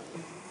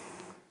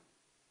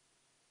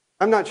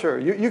 I'm not sure.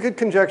 You could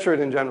conjecture it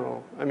in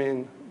general. I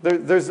mean,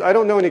 I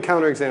don't know any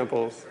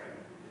counterexamples.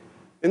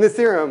 In the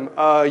theorem,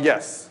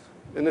 yes.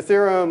 In the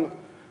theorem,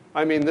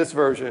 I mean this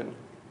version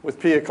with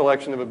P a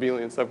collection of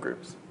abelian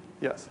subgroups.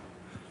 Yes.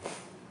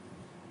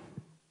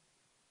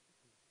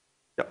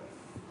 Yep.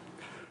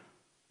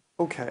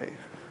 Okay.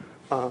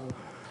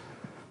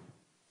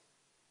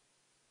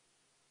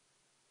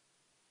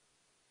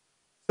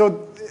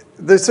 So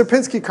the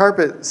Sierpinski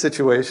carpet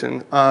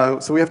situation,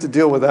 so we have to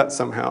deal with that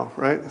somehow,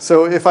 right?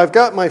 So if I've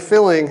got my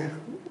filling,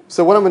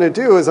 so what I'm going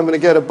to do is I'm going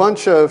to get a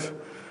bunch of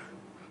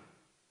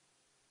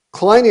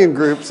Kleinian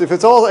groups. If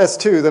it's all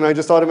S2, then I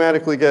just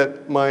automatically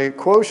get my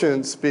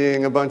quotients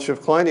being a bunch of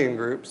Kleinian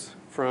groups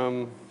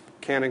from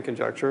Cannon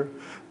conjecture.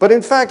 But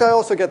in fact, I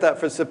also get that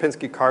for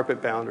Sierpinski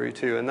carpet boundary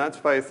too, and that's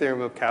by a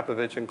theorem of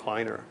Kapovich and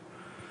Kleiner.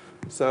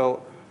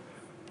 So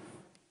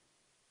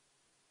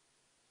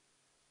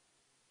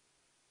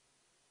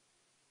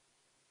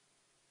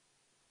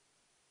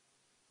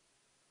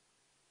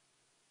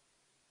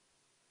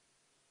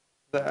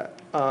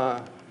that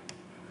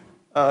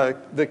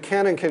the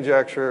Cannon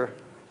conjecture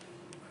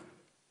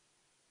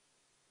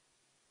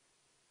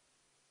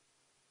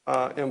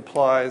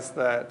implies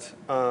that,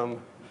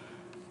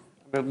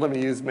 let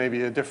me use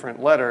maybe a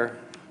different letter,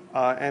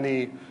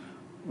 any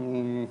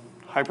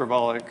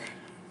hyperbolic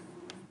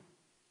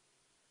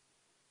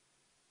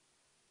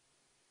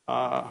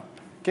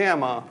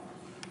gamma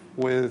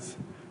with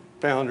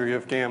boundary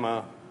of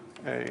gamma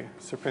a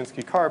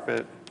Sierpinski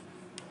carpet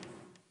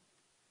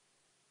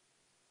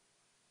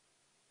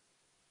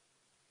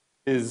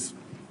is,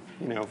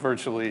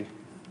 virtually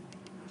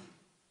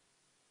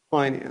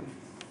Kleinian.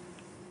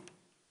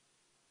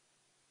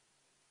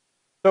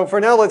 So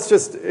for now, let's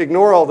just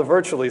ignore all the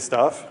virtually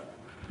stuff.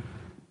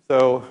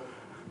 So,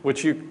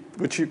 which you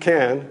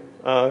can.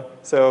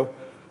 So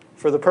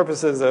for the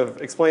purposes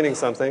of explaining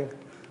something,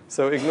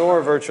 so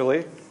ignore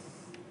virtually.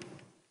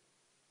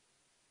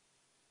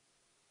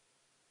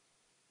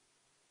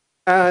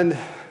 And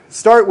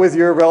start with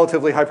your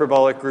relatively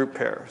hyperbolic group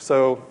pair.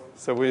 So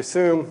we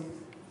assume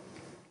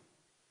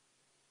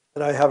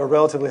that I have a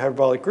relatively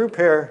hyperbolic group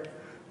pair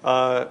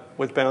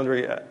with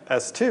boundary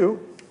S2.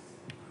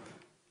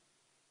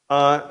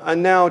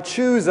 And now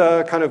choose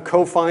a kind of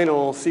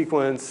cofinal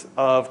sequence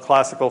of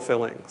classical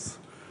fillings.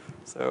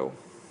 So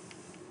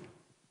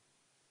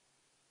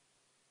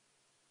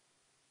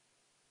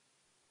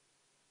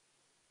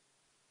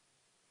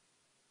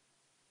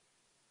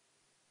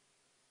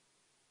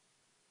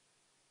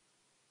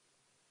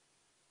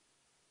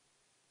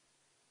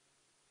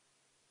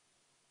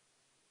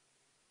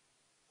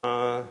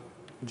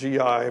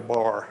GI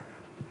bar,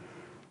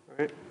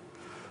 right?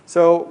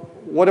 So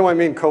what do I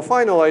mean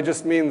cofinal? I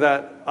just mean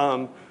that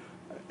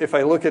if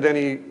I look at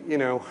any,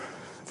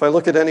 if I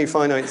look at any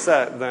finite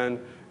set,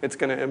 then it's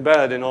going to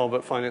embed in all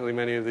but finitely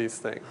many of these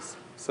things.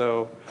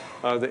 So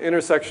the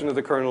intersection of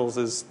the kernels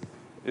is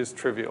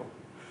trivial.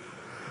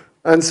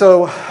 And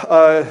so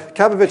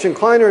Kapovich and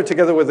Kleiner,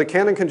 together with the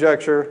Cannon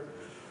conjecture,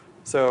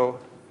 so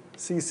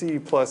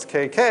CC plus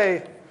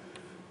KK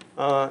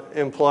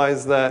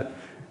implies that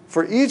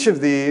for each of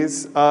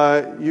these,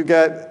 you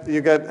get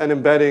an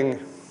embedding,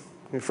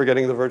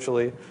 forgetting the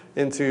virtually,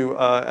 into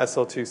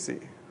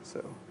SL2C.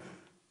 So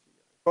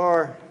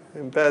bar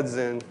embeds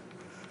in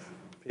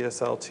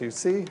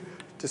PSL2C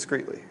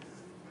discretely.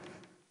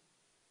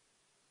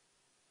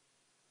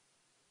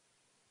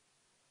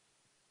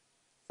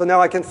 So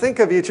now I can think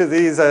of each of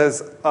these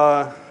as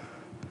a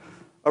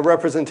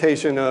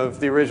representation of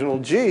the original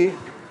G.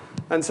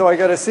 And so I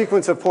get a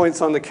sequence of points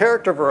on the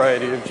character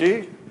variety of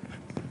G.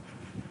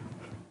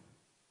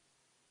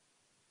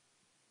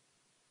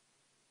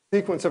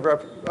 Sequence of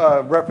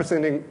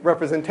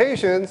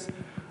representations,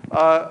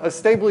 a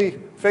stably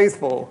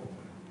faithful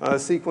a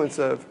sequence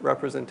of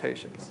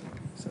representations.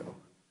 So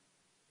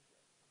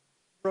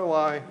rho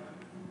I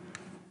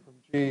from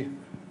G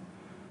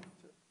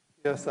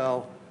to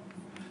PSL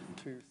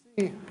to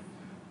C,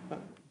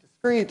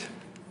 discrete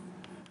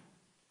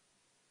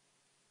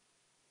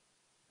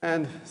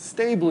and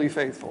stably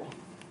faithful.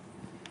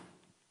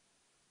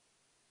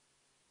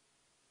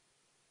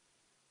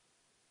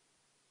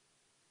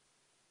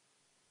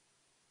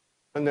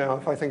 And now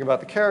if I think about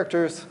the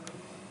characters,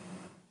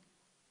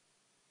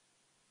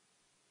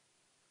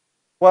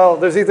 well,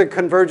 there's either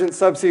convergent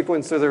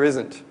subsequence or there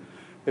isn't.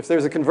 If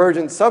there's a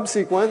convergent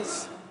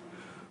subsequence,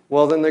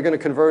 well, then they're going to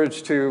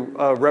converge to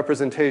a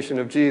representation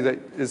of G that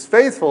is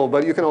faithful,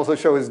 but you can also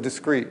show is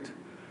discrete.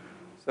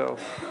 So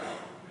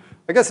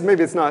I guess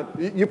maybe it's not.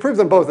 You prove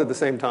them both at the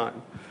same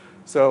time.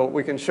 So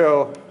we can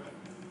show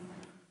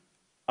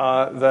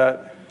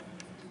that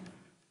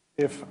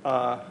if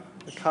the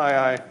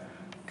chi I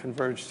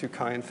converge to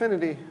chi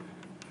infinity,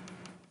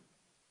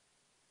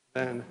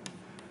 then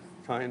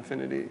chi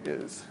infinity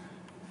is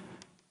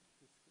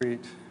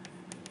discrete,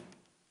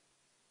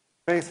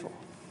 faithful.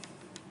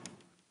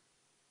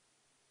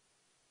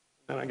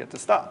 And I get to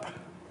stop.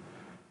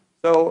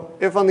 So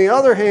if, on the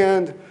other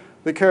hand,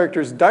 the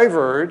characters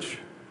diverge,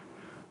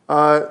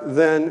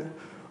 then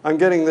I'm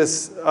getting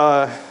this,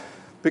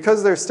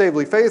 because they're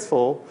stably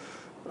faithful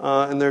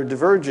and they're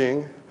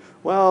diverging,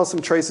 well,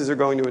 some traces are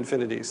going to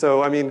infinity.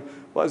 So, I mean,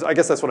 well, I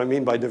guess that's what I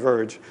mean by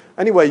diverge.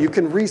 Anyway, you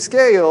can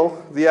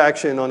rescale the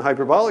action on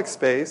hyperbolic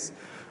space,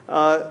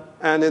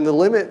 and in the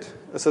limit,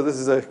 so this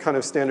is a kind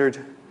of standard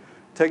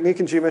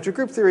technique in geometric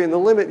group theory, in the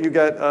limit you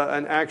get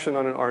an action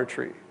on an R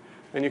tree.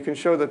 And you can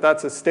show that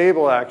that's a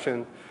stable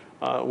action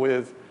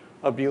with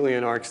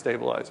abelian arc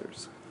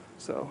stabilizers.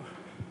 So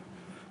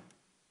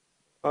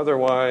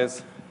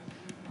otherwise,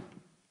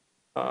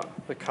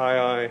 the chi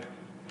I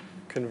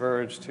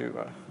converge to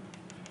a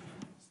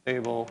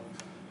stable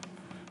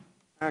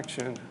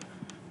action on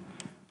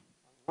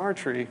R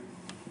tree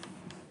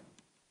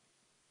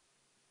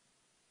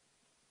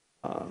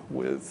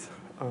with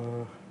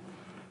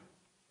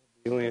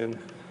abelian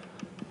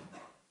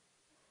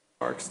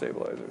arc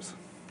stabilizers.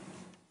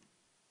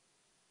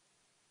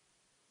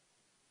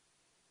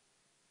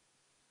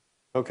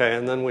 Okay,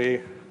 and then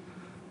we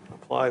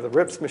apply the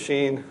Rips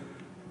machine,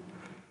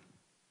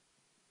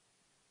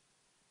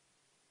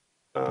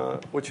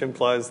 which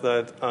implies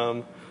that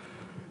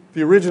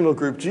the original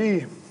group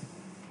G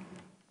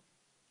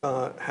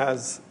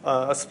has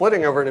a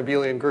splitting over an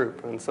abelian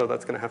group, and so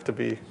that's going to have to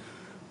be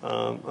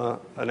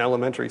an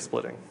elementary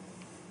splitting.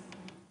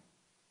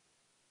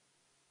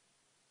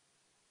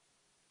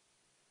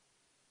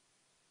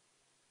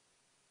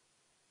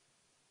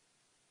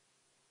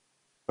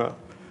 Well,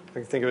 I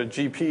can think of it,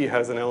 GP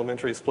has an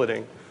elementary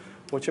splitting,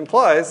 which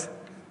implies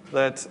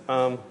that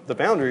the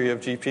boundary of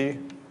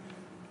GP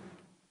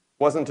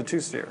wasn't a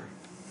two-sphere.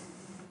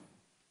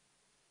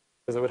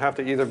 Because it would have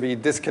to either be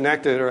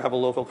disconnected or have a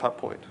local cut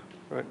point,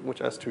 right? Which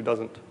S2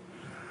 doesn't.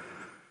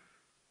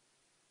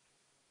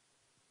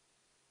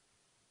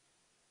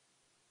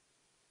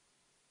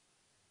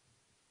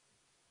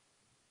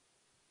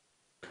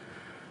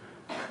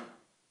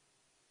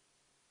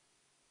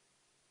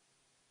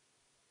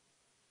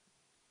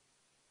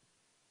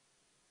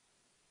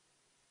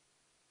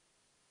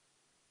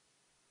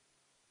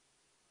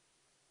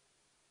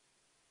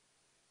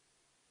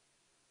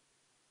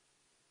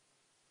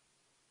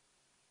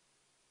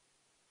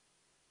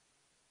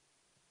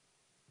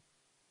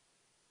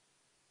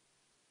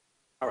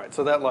 All right,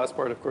 so that last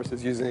part, of course,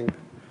 is using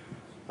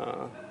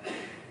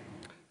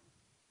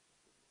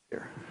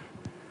here.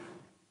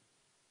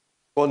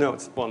 Well, no,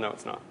 it's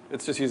not.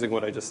 It's just using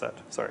what I just said.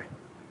 Sorry.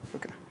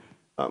 Okay.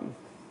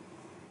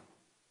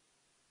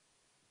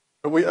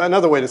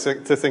 Another way to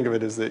think of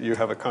it is that you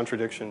have a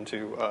contradiction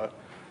to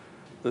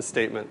the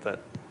statement that.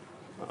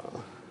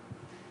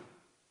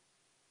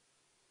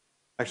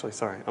 Actually,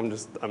 sorry,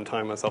 I'm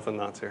tying myself in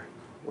knots here.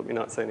 Let me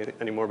not say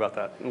any more about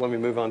that. And let me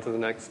move on to the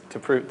next,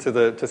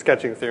 to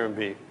sketching theorem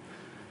B.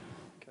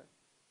 Okay.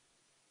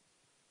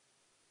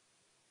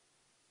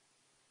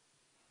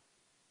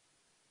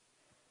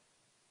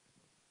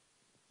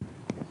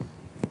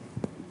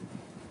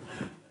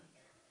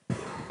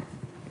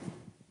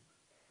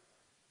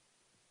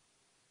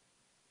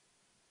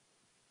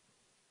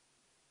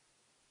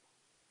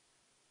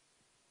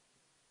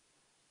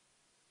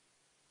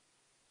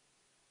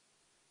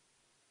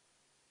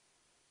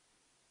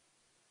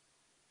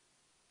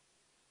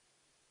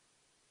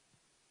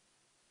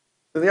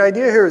 So the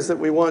idea here is that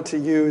we want to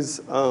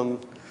use, so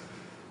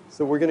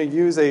we're going to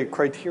use a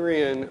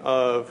criterion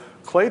of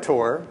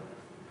Claytor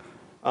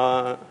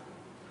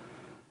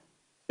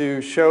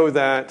to show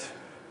that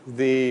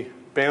the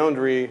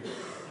boundary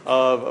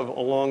of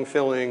a long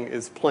filling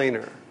is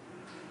planar,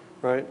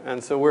 right?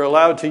 And so we're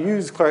allowed to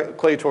use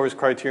Claytor's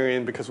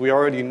criterion because we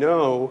already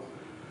know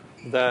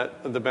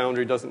that the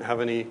boundary doesn't have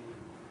any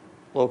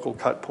local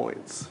cut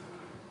points.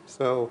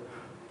 So,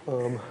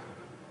 so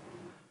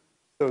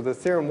the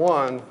theorem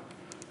 1,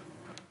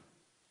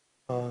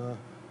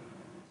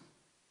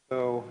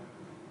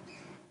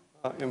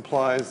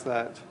 implies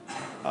that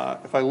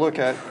if I look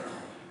at,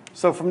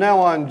 so from now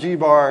on, G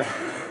bar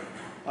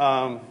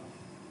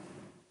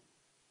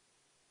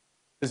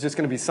is just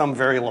going to be some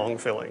very long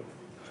filling.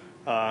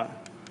 No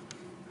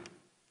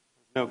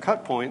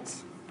cut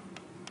points.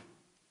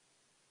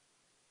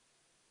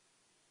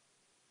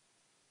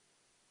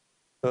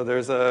 So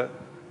there's a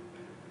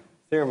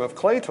theorem of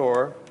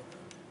Claytor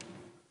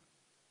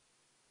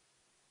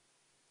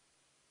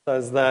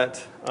says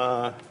that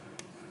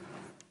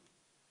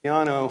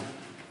Peano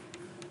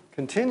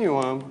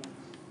continuum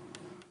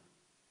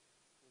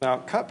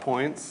without cut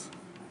points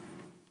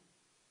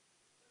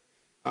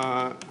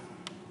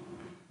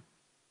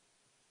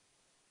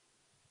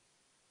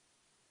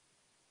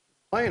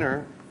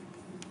planar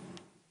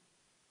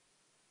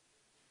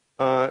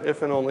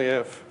if and only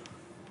if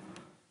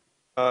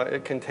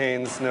it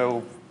contains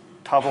no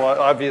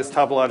obvious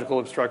topological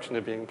obstruction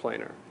to being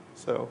planar.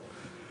 So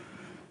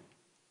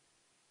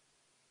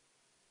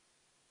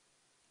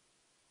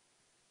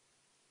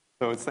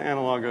it's the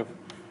analog of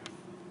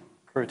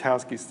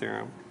Kuratowski's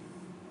theorem.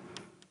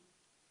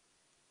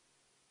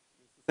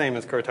 It's the same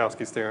as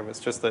Kuratowski's theorem.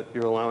 It's just that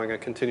you're allowing a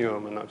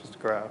continuum and not just a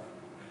graph.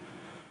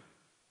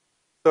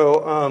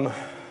 So,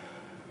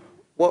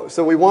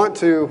 so we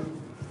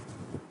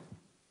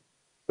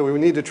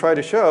need to try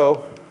to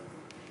show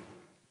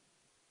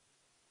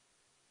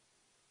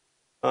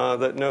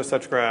that no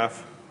such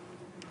graph,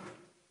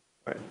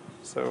 right?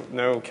 So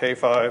no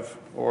K5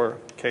 or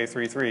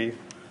K33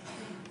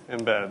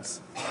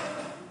 embeds.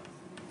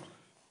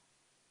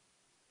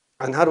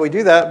 And how do we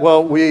do that?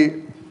 Well,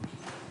 we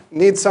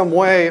need some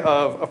way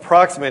of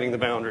approximating the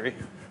boundary.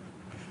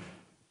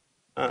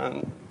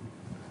 The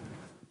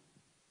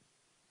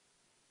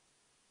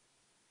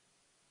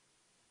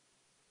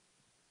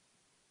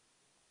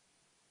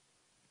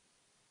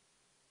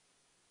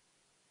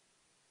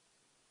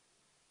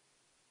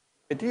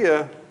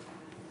idea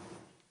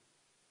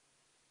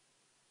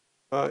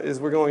is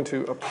we're going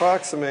to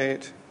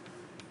approximate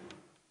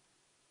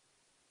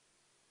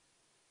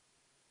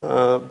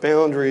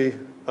boundary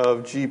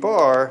of G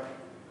bar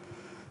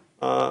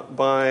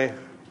by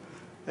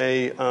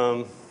a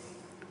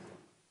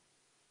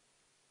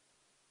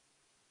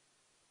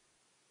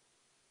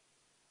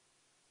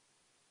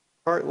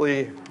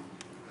partly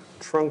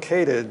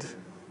truncated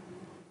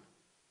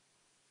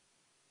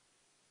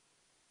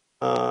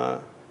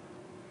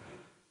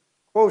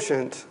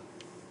quotient,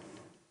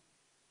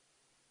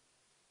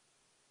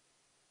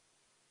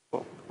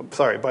 well, I'm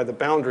sorry, by the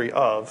boundary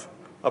of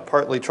a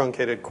partly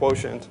truncated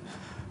quotient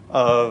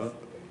of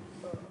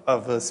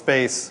the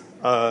space,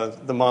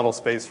 the model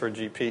space for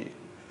GP.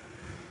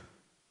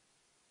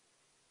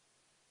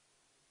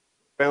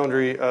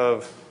 Boundary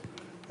of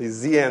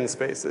these Zn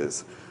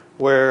spaces,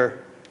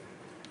 where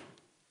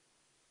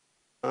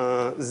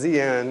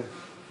Zn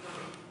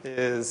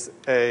is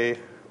a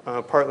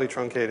partly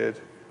truncated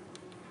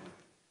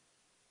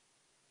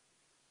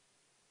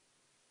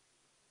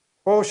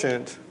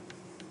quotient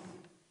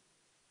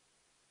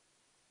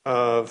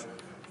of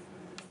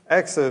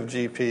X of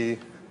GP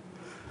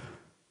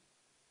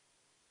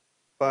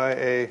by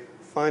a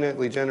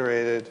finitely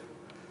generated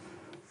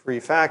free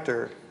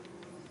factor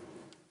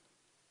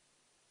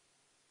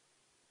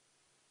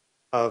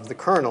of the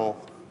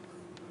kernel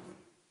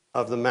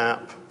of the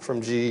map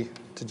from G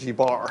to G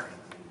bar.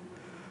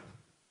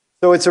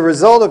 So it's a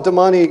result of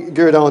Damaani,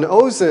 Girardot, and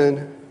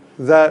Ozin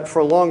that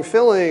for long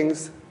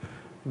fillings,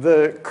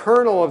 the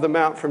kernel of the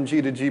map from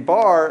G to G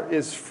bar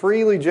is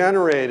freely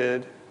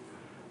generated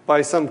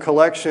by some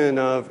collection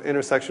of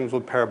intersections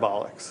with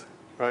parabolics,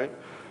 right?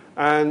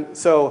 And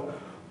so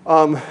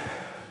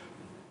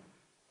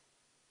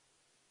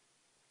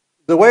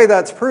the way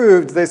that's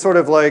proved, they sort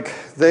of like,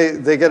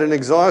 they get an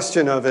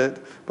exhaustion of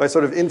it by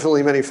sort of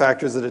infinitely many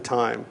factors at a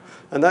time.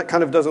 And that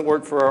kind of doesn't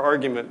work for our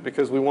argument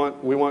because we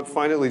want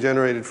finitely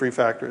generated free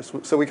factors.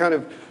 So we kind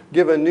of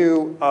give a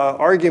new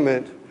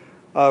argument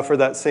for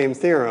that same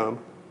theorem.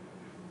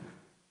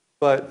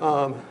 But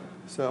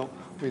so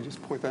let me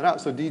just point that out.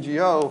 So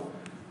DGO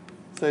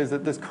says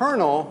that this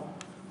kernel,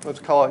 let's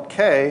call it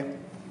K,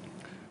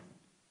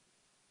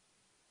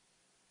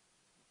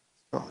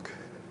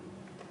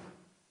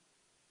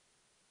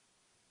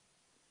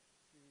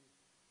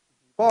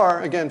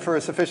 bar, again, for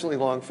a sufficiently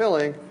long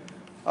filling.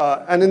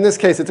 And in this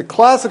case, it's a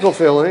classical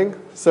filling,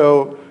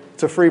 so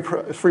it's a free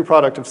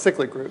product of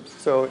cyclic groups.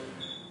 So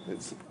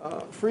it's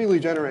freely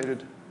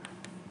generated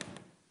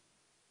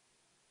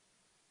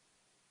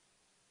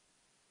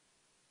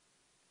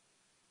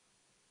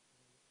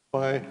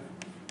by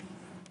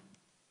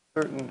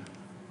certain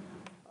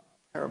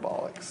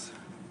parabolics.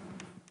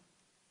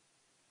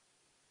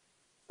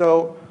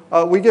 So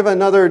we give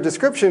another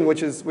description,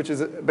 which is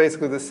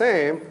basically the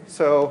same,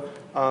 so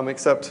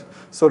except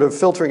sort of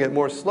filtering it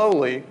more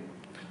slowly.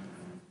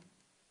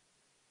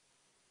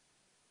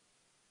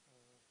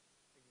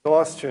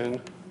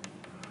 Exhaustion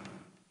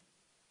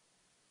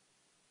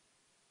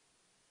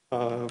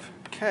of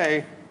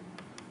K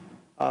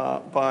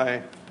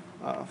by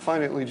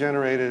finitely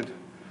generated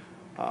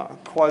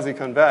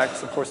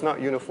quasi-convex, of course not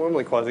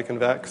uniformly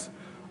quasi-convex,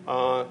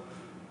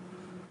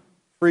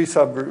 free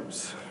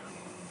subgroups.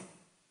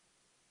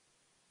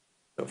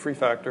 So free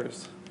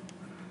factors.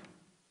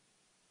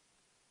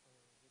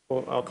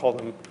 Well, I'll call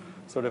them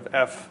sort of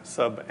F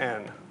sub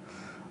n.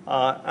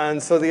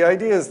 And so the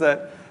idea is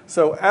that,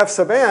 so F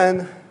sub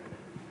n,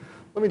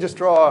 let me just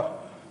draw a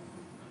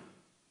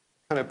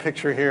kind of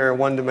picture here,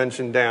 one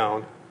dimension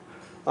down.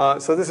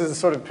 So this is a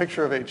sort of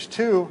picture of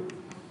H2.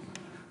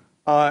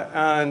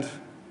 And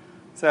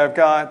so I've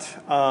got,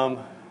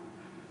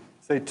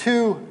 say,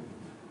 two.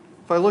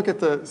 If I look at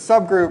the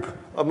subgroup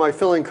of my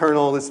filling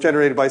kernel that's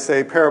generated by,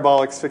 say,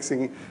 parabolics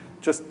fixing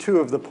just two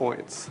of the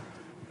points.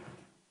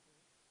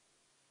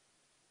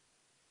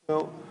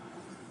 So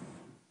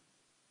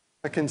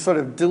I can sort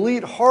of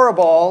delete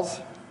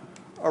horoballs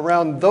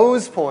around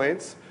those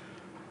points,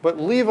 but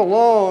leave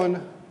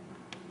alone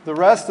the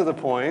rest of the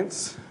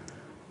points.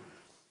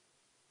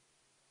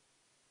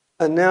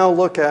 And now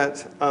look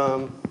at,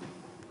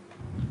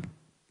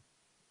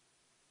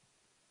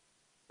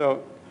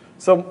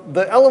 so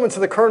the elements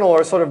of the kernel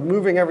are sort of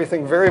moving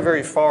everything very,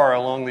 very far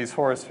along these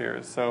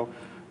horospheres. So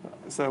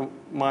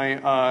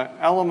my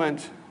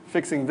element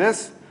fixing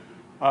this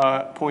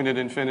point at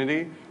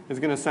infinity is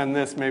going to send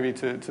this maybe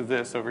to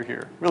this over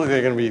here. Really,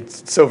 they're going to be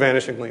so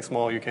vanishingly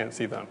small you can't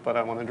see them, but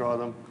I want to draw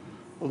them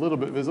a little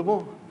bit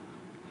visible.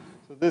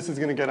 So this is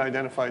going to get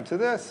identified to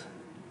this.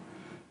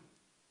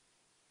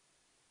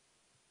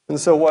 And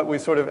so what we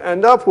sort of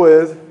end up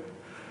with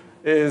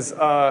is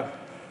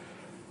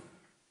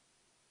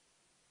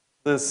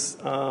this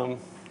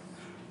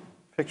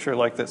picture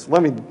like this.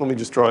 Let me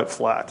just draw it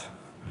flat.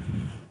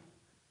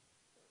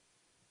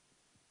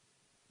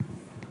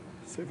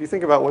 So if you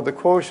think about what the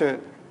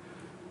quotient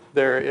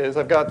there is,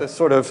 I've got this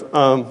sort of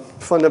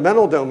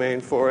fundamental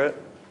domain for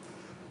it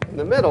in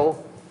the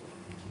middle.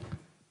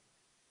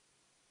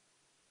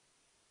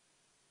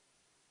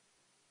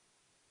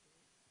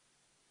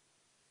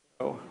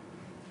 So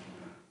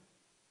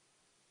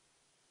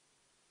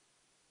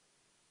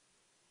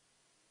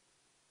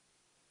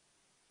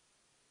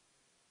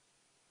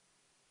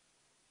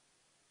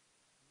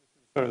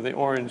sort of the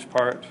orange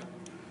part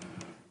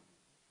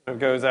that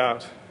goes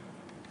out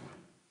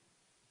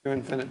to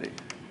infinity.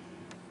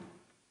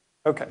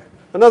 Okay.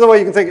 Another way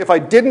you can think, if I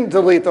didn't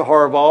delete the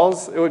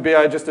horoballs, it would be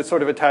I just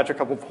sort of attach a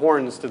couple of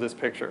horns to this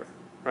picture,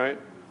 right?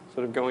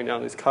 Sort of going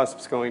down, these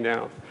cusps going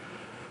down.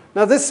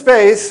 Now this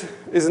space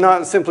is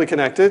not simply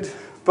connected,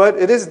 but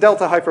it is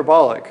delta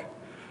hyperbolic.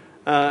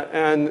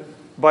 And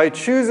by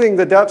choosing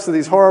the depths of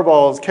these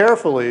horoballs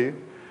carefully,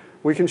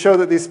 we can show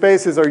that these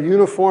spaces are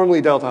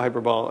uniformly delta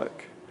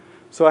hyperbolic.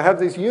 So I have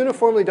these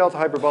uniformly delta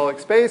hyperbolic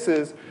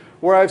spaces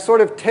where I've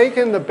sort of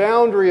taken the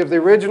boundary of the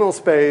original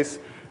space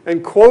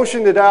and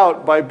quotiented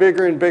out by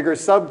bigger and bigger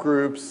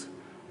subgroups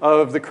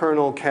of the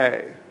kernel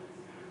K.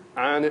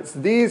 And it's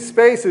these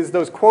spaces,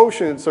 those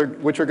quotients,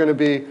 which are going to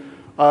be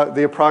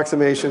the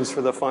approximations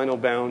for the final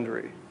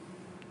boundary.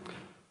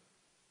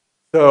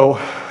 So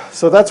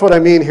that's what I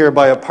mean here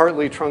by a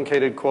partly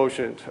truncated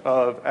quotient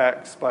of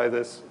X by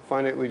this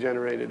finitely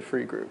generated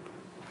free group.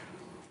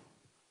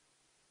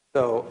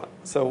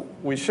 So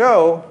we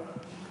show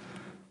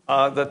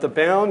that the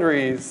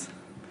boundaries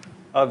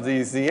of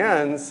these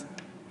ZNs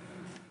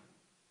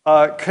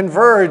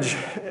converge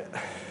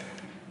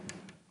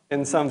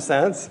in some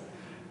sense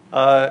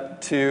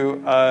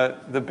to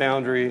the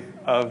boundary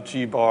of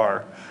G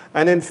bar.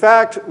 And in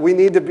fact, we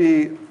need to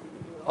be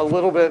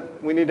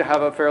we need to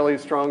have a fairly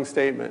strong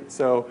statement.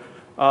 So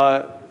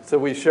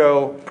we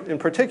show, in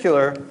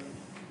particular,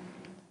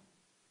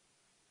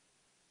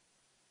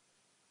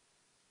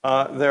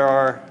 there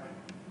are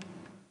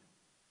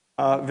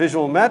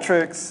visual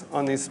metrics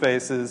on these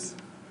spaces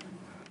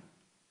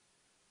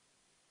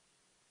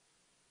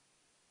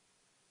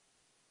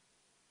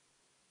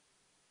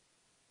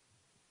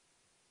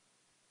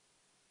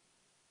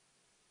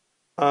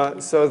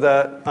so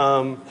that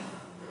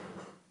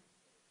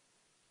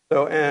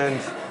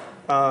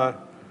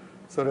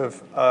sort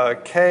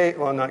of K,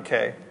 well not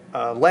K,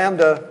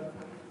 lambda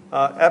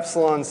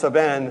epsilon sub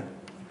n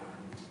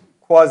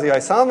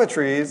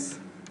quasi-isometries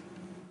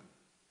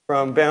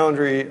from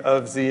boundary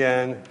of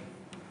Zn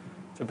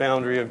to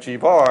boundary of G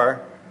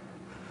bar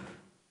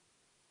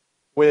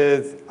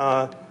with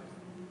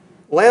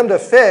lambda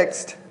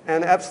fixed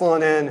and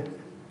epsilon n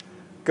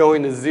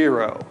going to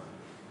 0.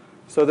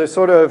 So they're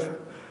sort of,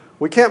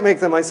 we can't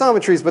make them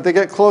isometries, but they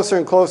get closer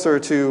and closer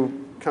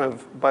to kind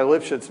of by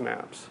Lipschitz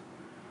maps,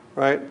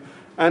 right?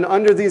 And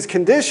under these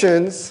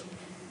conditions,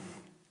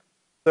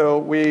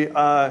 so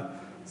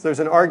there's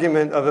an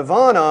argument of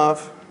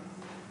Ivanov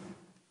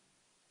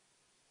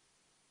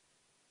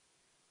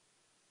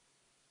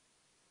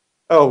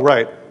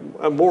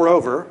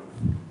moreover,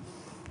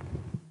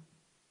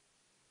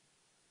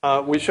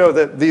 we show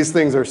that these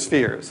things are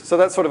spheres. So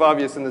that's sort of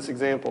obvious in this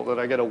example that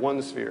I get a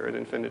one sphere at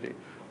infinity.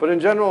 But in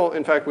general,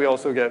 in fact,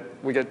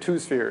 we get two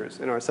spheres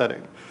in our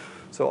setting.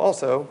 So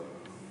also,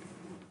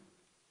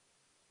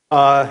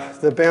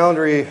 the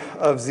boundary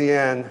of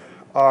Zn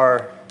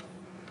are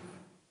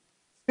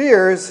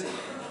spheres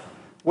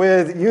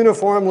with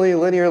uniformly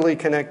linearly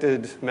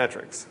connected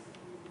metrics.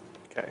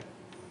 Okay.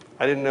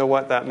 I didn't know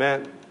what that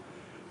meant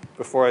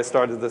before I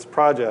started this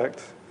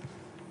project.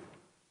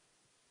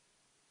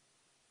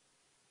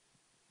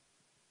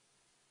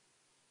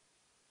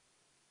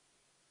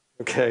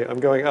 Okay, I'm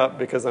going up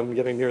because I'm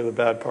getting near the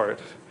bad part.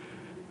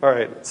 All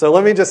right, so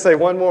let me just say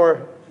one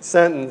more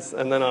sentence,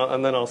 and then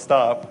I'll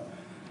stop.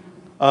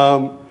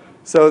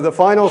 So the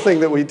final thing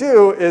that we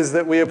do is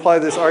that we apply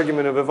this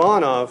argument of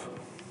Ivanov,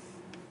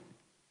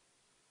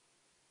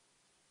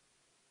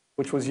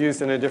 which was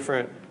used in a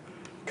different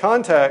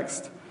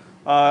context,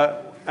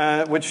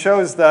 which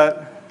shows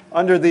that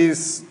under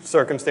these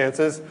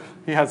circumstances,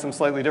 he had some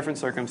slightly different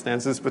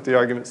circumstances, but the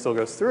argument still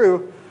goes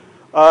through,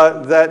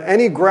 that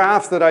any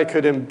graph that I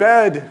could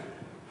embed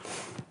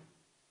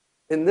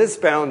in this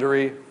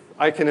boundary,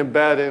 I can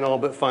embed in all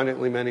but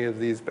finitely many of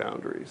these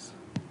boundaries.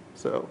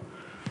 So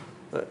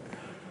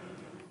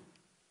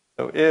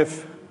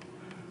if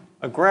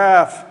a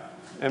graph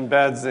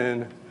embeds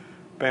in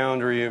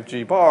boundary of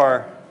G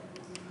bar,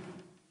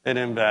 it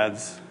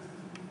embeds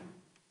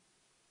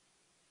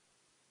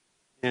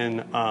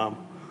in all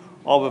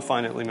but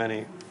finitely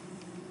many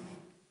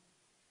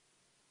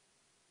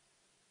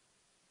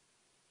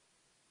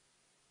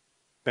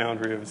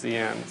boundary of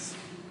ZNs.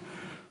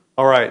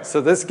 All right,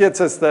 so this gets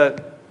us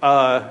that,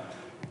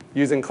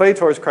 using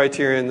Claytor's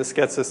criterion, this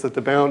gets us that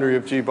the boundary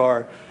of G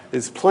bar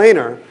is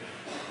planar.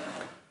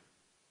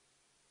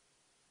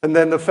 And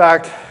then the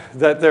fact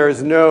that there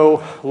is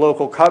no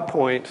local cut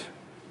point,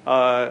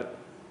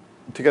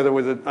 together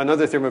with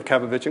another theorem of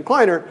Kabovich and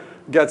Kleiner,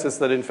 gets us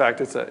that, in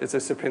fact, it's a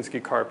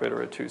Sierpinski carpet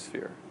or a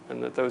two-sphere,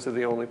 and that those are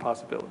the only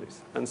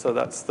possibilities. And so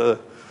that's the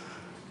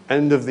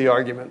end of the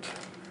argument.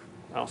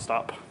 I'll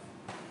stop.